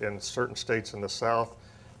in certain states in the South.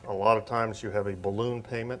 A lot of times you have a balloon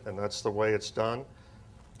payment, and that's the way it's done.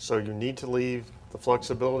 So you need to leave the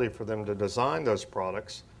flexibility for them to design those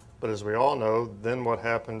products. But as we all know, then what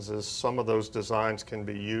happens is some of those designs can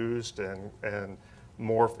be used and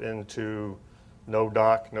morph into no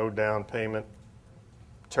doc, no down payment,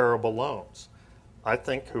 terrible loans. I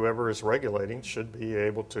think whoever is regulating should be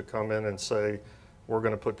able to come in and say, we're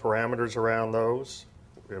going to put parameters around those.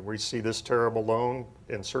 If we see this terrible loan,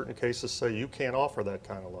 in certain cases say you can't offer that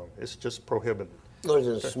kind of loan. It's just prohibited. Or is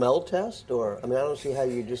it a smell test? Or, I mean, I don't see how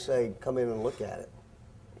you just say, come in and look at it.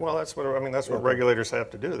 Well, that's what what regulators have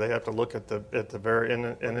to do. They have to look at the very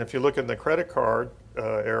and if you look at the credit card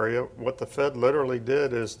area, what the Fed literally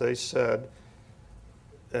did is they said,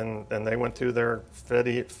 and they went through their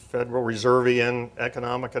Federal Reserve-ian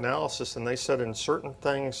economic analysis, and they said in certain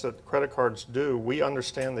things that credit cards do, we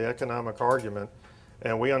understand the economic argument,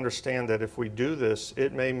 and we understand that if we do this,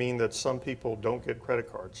 it may mean that some people don't get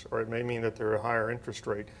credit cards, or it may mean that they're a higher interest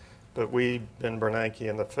rate. But we, Ben Bernanke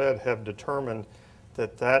and the Fed, have determined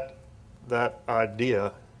that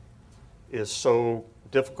idea is so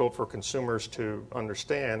difficult for consumers to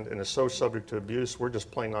understand and is so subject to abuse, we're just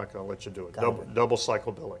plain not going to let you do it. Double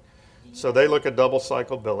cycle billing. So they look at double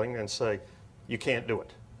cycle billing and say, you can't do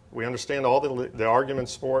it. We understand all the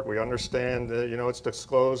arguments for it. We understand, it's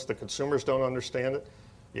disclosed. The consumers don't understand it.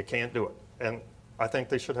 You can't do it. And I think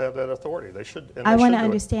they should have that authority. They should. And I they want should to do it.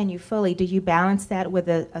 understand you fully. Do you balance that with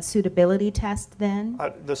a suitability test then?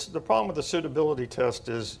 The problem with the suitability test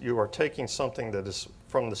is you are taking something that is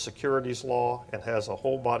from the securities law and has a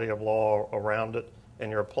whole body of law around it,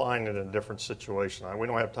 and you're applying it in a different situation. We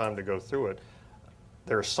don't have time to go through it.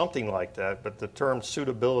 There's something like that, but the term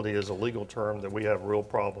suitability is a legal term that we have real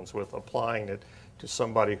problems with applying it to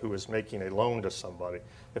somebody who is making a loan to somebody.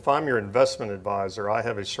 If I'm your investment advisor, I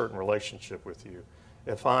have a certain relationship with you.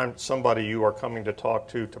 If I'm somebody you are coming to talk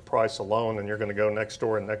to price a loan and you're going to go next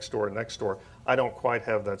door and next door and next door, I don't quite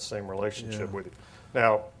have that same relationship with you.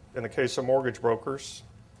 Now, in the case of mortgage brokers,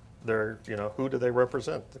 they're, who do they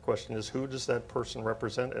represent? The question is, who does that person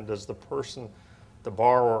represent, and does the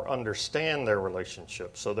borrower understand their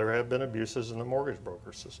relationship? So there have been abuses in the mortgage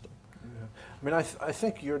broker system. Yeah. I mean, I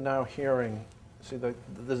think you're now hearing,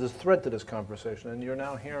 there's a thread to this conversation, and you're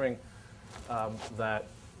now hearing that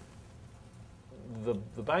the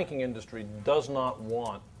banking industry does not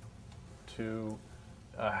want to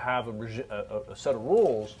have a set of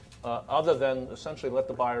rules other than essentially let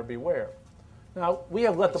the buyer beware. Now, we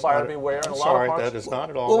have let the buyer beware in a lot of parts. That is not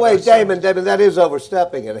at all. Well, wait, Damon, that is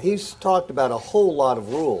overstepping it. He's talked about a whole lot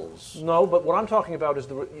of rules. No, but what I'm talking about is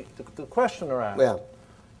the questioner asked. Yeah.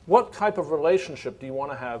 What type of relationship do you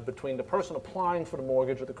want to have between the person applying for the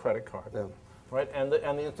mortgage or the credit card, right, and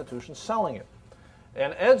the institution selling it?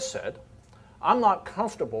 And Ed said, I'm not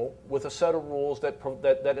comfortable with a set of rules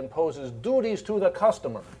that imposes duties to the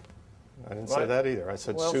customer. I didn't say that either. I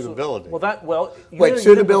said suitability. Wait,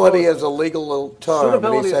 suitability is a legal term,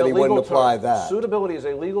 and he said he wouldn't apply that. Suitability is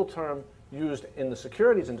a legal term used in the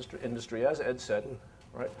securities industry, as Ed said,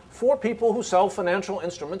 right, for people who sell financial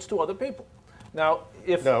instruments to other people. Now,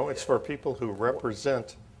 no, it's for people who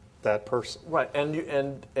represent that person. Right,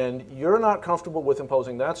 and you're not comfortable with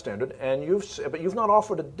imposing that standard, but you've not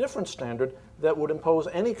offered a different standard that would impose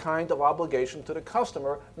any kind of obligation to the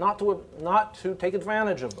customer not to take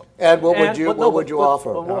advantage of them. Ed, what would you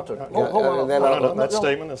offer? Walter, hold on. That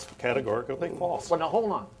statement is categorically false. Well, now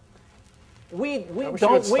hold on. We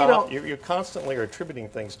don't. You constantly are attributing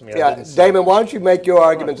things to me. Yeah, Damon, why don't you make your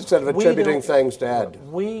argument instead of attributing things to Ed?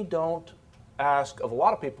 We don't ask of a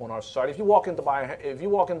lot of people in our society. If you walk in to buy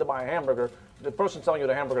a hamburger, the person selling you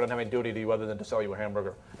the hamburger doesn't have any duty to you other than to sell you a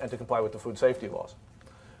hamburger and to comply with the food safety laws.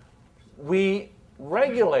 We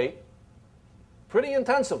regulate pretty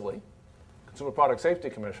intensively, Consumer Product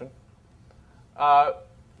Safety Commission,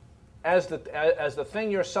 as the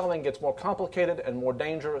thing you're selling gets more complicated and more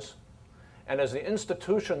dangerous, and as the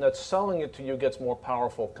institution that's selling it to you gets more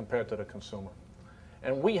powerful compared to the consumer.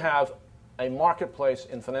 And we have a marketplace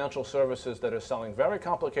in financial services that is selling very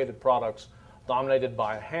complicated products dominated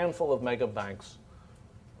by a handful of mega banks.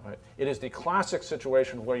 Right? It is the classic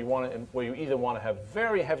situation where you either want to have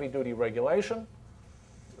very heavy-duty regulation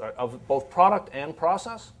of both product and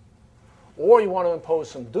process, or you want to impose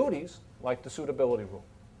some duties like the suitability rule.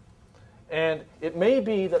 And it may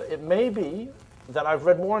be that I've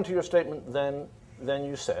read more into your statement than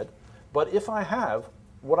you said, but if I have,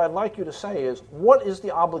 what I'd like you to say is, what is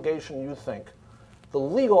the obligation you think, the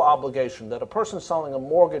legal obligation that a person selling a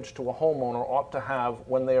mortgage to a homeowner ought to have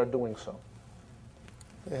when they are doing so?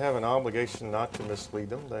 They have an obligation not to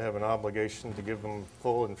mislead them. They have an obligation to give them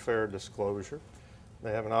full and fair disclosure.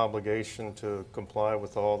 They have an obligation to comply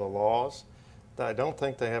with all the laws. I don't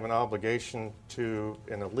think they have an obligation to,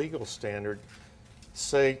 in a legal standard,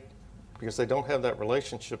 say, because they don't have that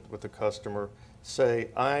relationship with the customer, say,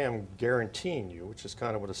 I am guaranteeing you, which is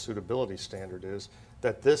kind of what a suitability standard is,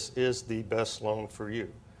 that this is the best loan for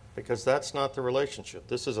you. Because that's not the relationship.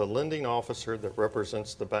 This is a lending officer that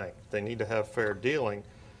represents the bank. They need to have fair dealing.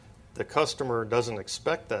 The customer doesn't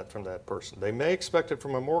expect that from that person. They may expect it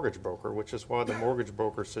from a mortgage broker, which is why the mortgage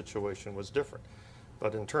broker situation was different.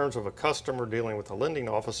 But in terms of a customer dealing with a lending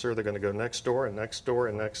officer, they're going to go next door and next door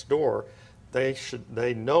and next door.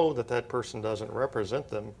 They know that that person doesn't represent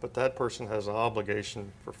them, but that person has an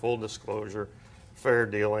obligation for full disclosure, fair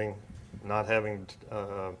dealing, not having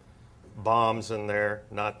bombs in there,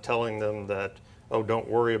 not telling them that, oh, don't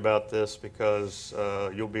worry about this because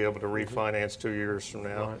you'll be able to refinance 2 years from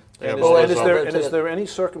now. Right. And is there any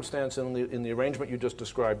circumstance in the arrangement you just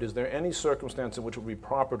described, is there any circumstance in which it would be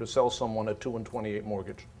proper to sell someone a 2 and 28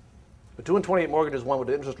 mortgage? The 2 and 28 mortgage is one where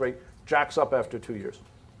the interest rate jacks up after 2 years.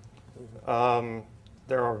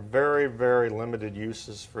 There are very, very limited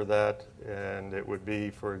uses for that, and it would be,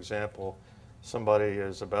 for example, somebody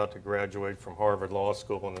is about to graduate from Harvard Law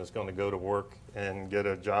School and is going to go to work and get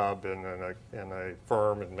a job in a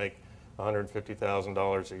firm and make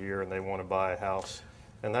 $150,000 a year, and they want to buy a house.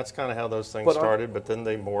 And that's kind of how those things But started, but then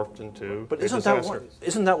they morphed into But a disaster.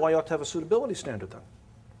 isn't that why you ought to have a suitability standard then?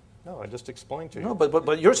 No, I just explained to you. No,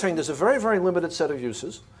 but you're saying there's a very, very limited set of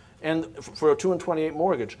uses, and for a 2 and 28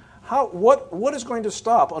 mortgage, what is going to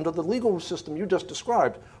stop, under the legal system you just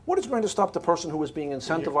described, what is going to stop the person who is being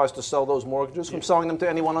incentivized to sell those mortgages from selling them to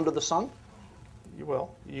anyone under the sun?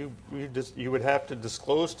 Well, you would have to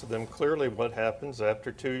disclose to them clearly what happens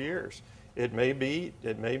after 2 years. It may be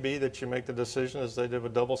that you make the decision, as they did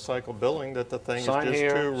with double cycle billing, that the thing is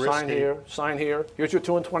just too risky. Sign here, sign here. Here's your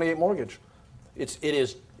 2 and 28 mortgage. It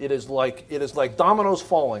is like dominoes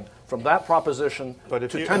falling from that proposition to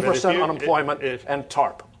 10% unemployment and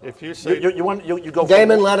TARP. If you say you go.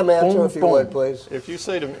 Damon, let him answer boom, if you boom. would, please. If you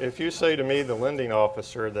say to me, the lending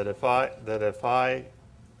officer, that if I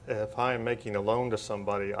am making a loan to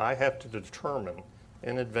somebody, I have to determine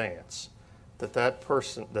in advance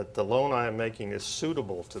that the loan I am making is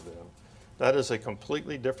suitable to them, that is a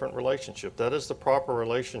completely different relationship. That is the proper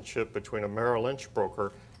relationship between a Merrill Lynch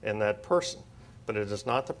broker and that person. But it is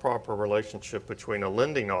not the proper relationship between a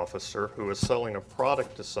lending officer who is selling a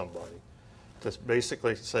product to somebody to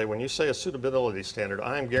basically say, when you say a suitability standard,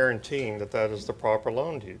 I am guaranteeing that that is the proper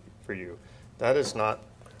loan for you. That is not.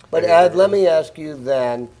 But Ed, let me ask you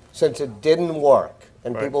then, since it didn't work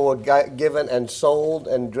and Right. people were given and sold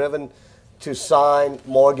and driven to sign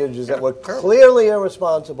mortgages that were clearly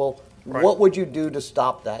irresponsible, Right. what would you do to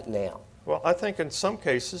stop that now? Well, I think in some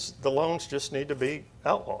cases the loans just need to be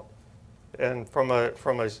outlawed. And from a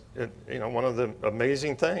one of the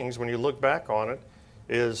amazing things when you look back on it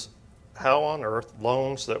is how on earth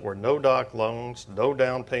loans that were no doc loans, no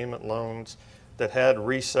down payment loans, that had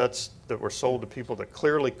resets that were sold to people that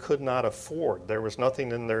clearly could not afford. There was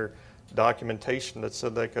nothing in their documentation that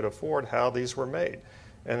said they could afford how these were made.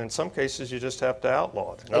 And in some cases, you just have to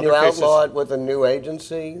outlaw it. In Can you other cases, outlaw it with a new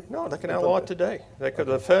agency? No, they can outlaw it today.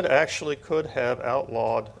 The Fed actually could have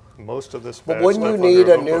outlawed most of this bad But wouldn't you stuff need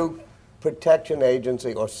under a new protection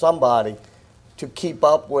agency or somebody to keep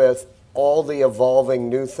up with all the evolving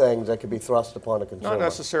new things that could be thrust upon a consumer? Not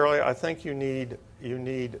necessarily. I think you need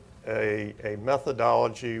a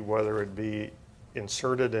methodology, whether it be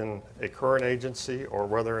inserted in a current agency or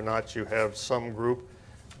whether or not you have some group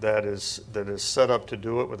that is set up to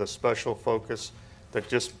do it with a special focus that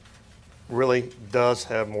just really does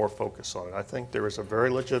have more focus on it. I think there is a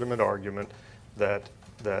very legitimate argument that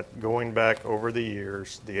going back over the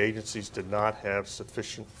years, the agencies did not have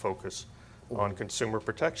sufficient focus on consumer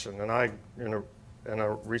protection. And I, in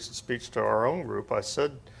a recent speech to our own group, I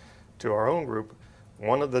said to our own group,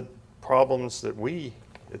 one of the problems that we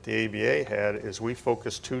at the ABA had is we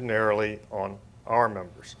focused too narrowly on our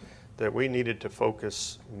members, that we needed to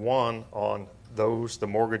focus, one, on the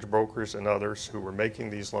mortgage brokers and others who were making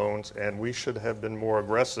these loans, and we should have been more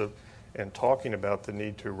aggressive in talking about the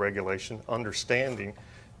need to regulation, understanding,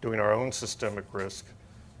 doing our own systemic risk,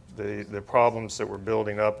 the problems that were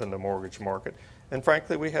building up in the mortgage market. And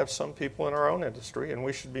frankly, we have some people in our own industry, and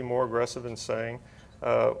we should be more aggressive in saying,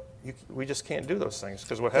 we just can't do those things,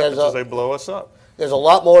 because what happens is they blow us up. There's a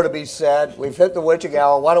lot more to be said. We've hit the witching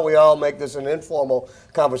hour. Why don't we all make this an informal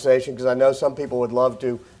conversation, because I know some people would love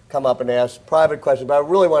to come up and ask private questions, but I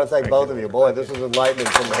really want to thank both of you. Boy, this was enlightening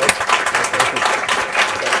for me.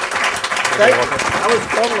 Thank you. I was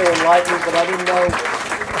totally enlightened, but I didn't know.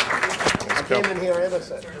 I came in here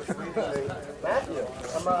innocent. Matthew,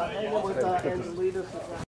 I'm hanging with Angelita.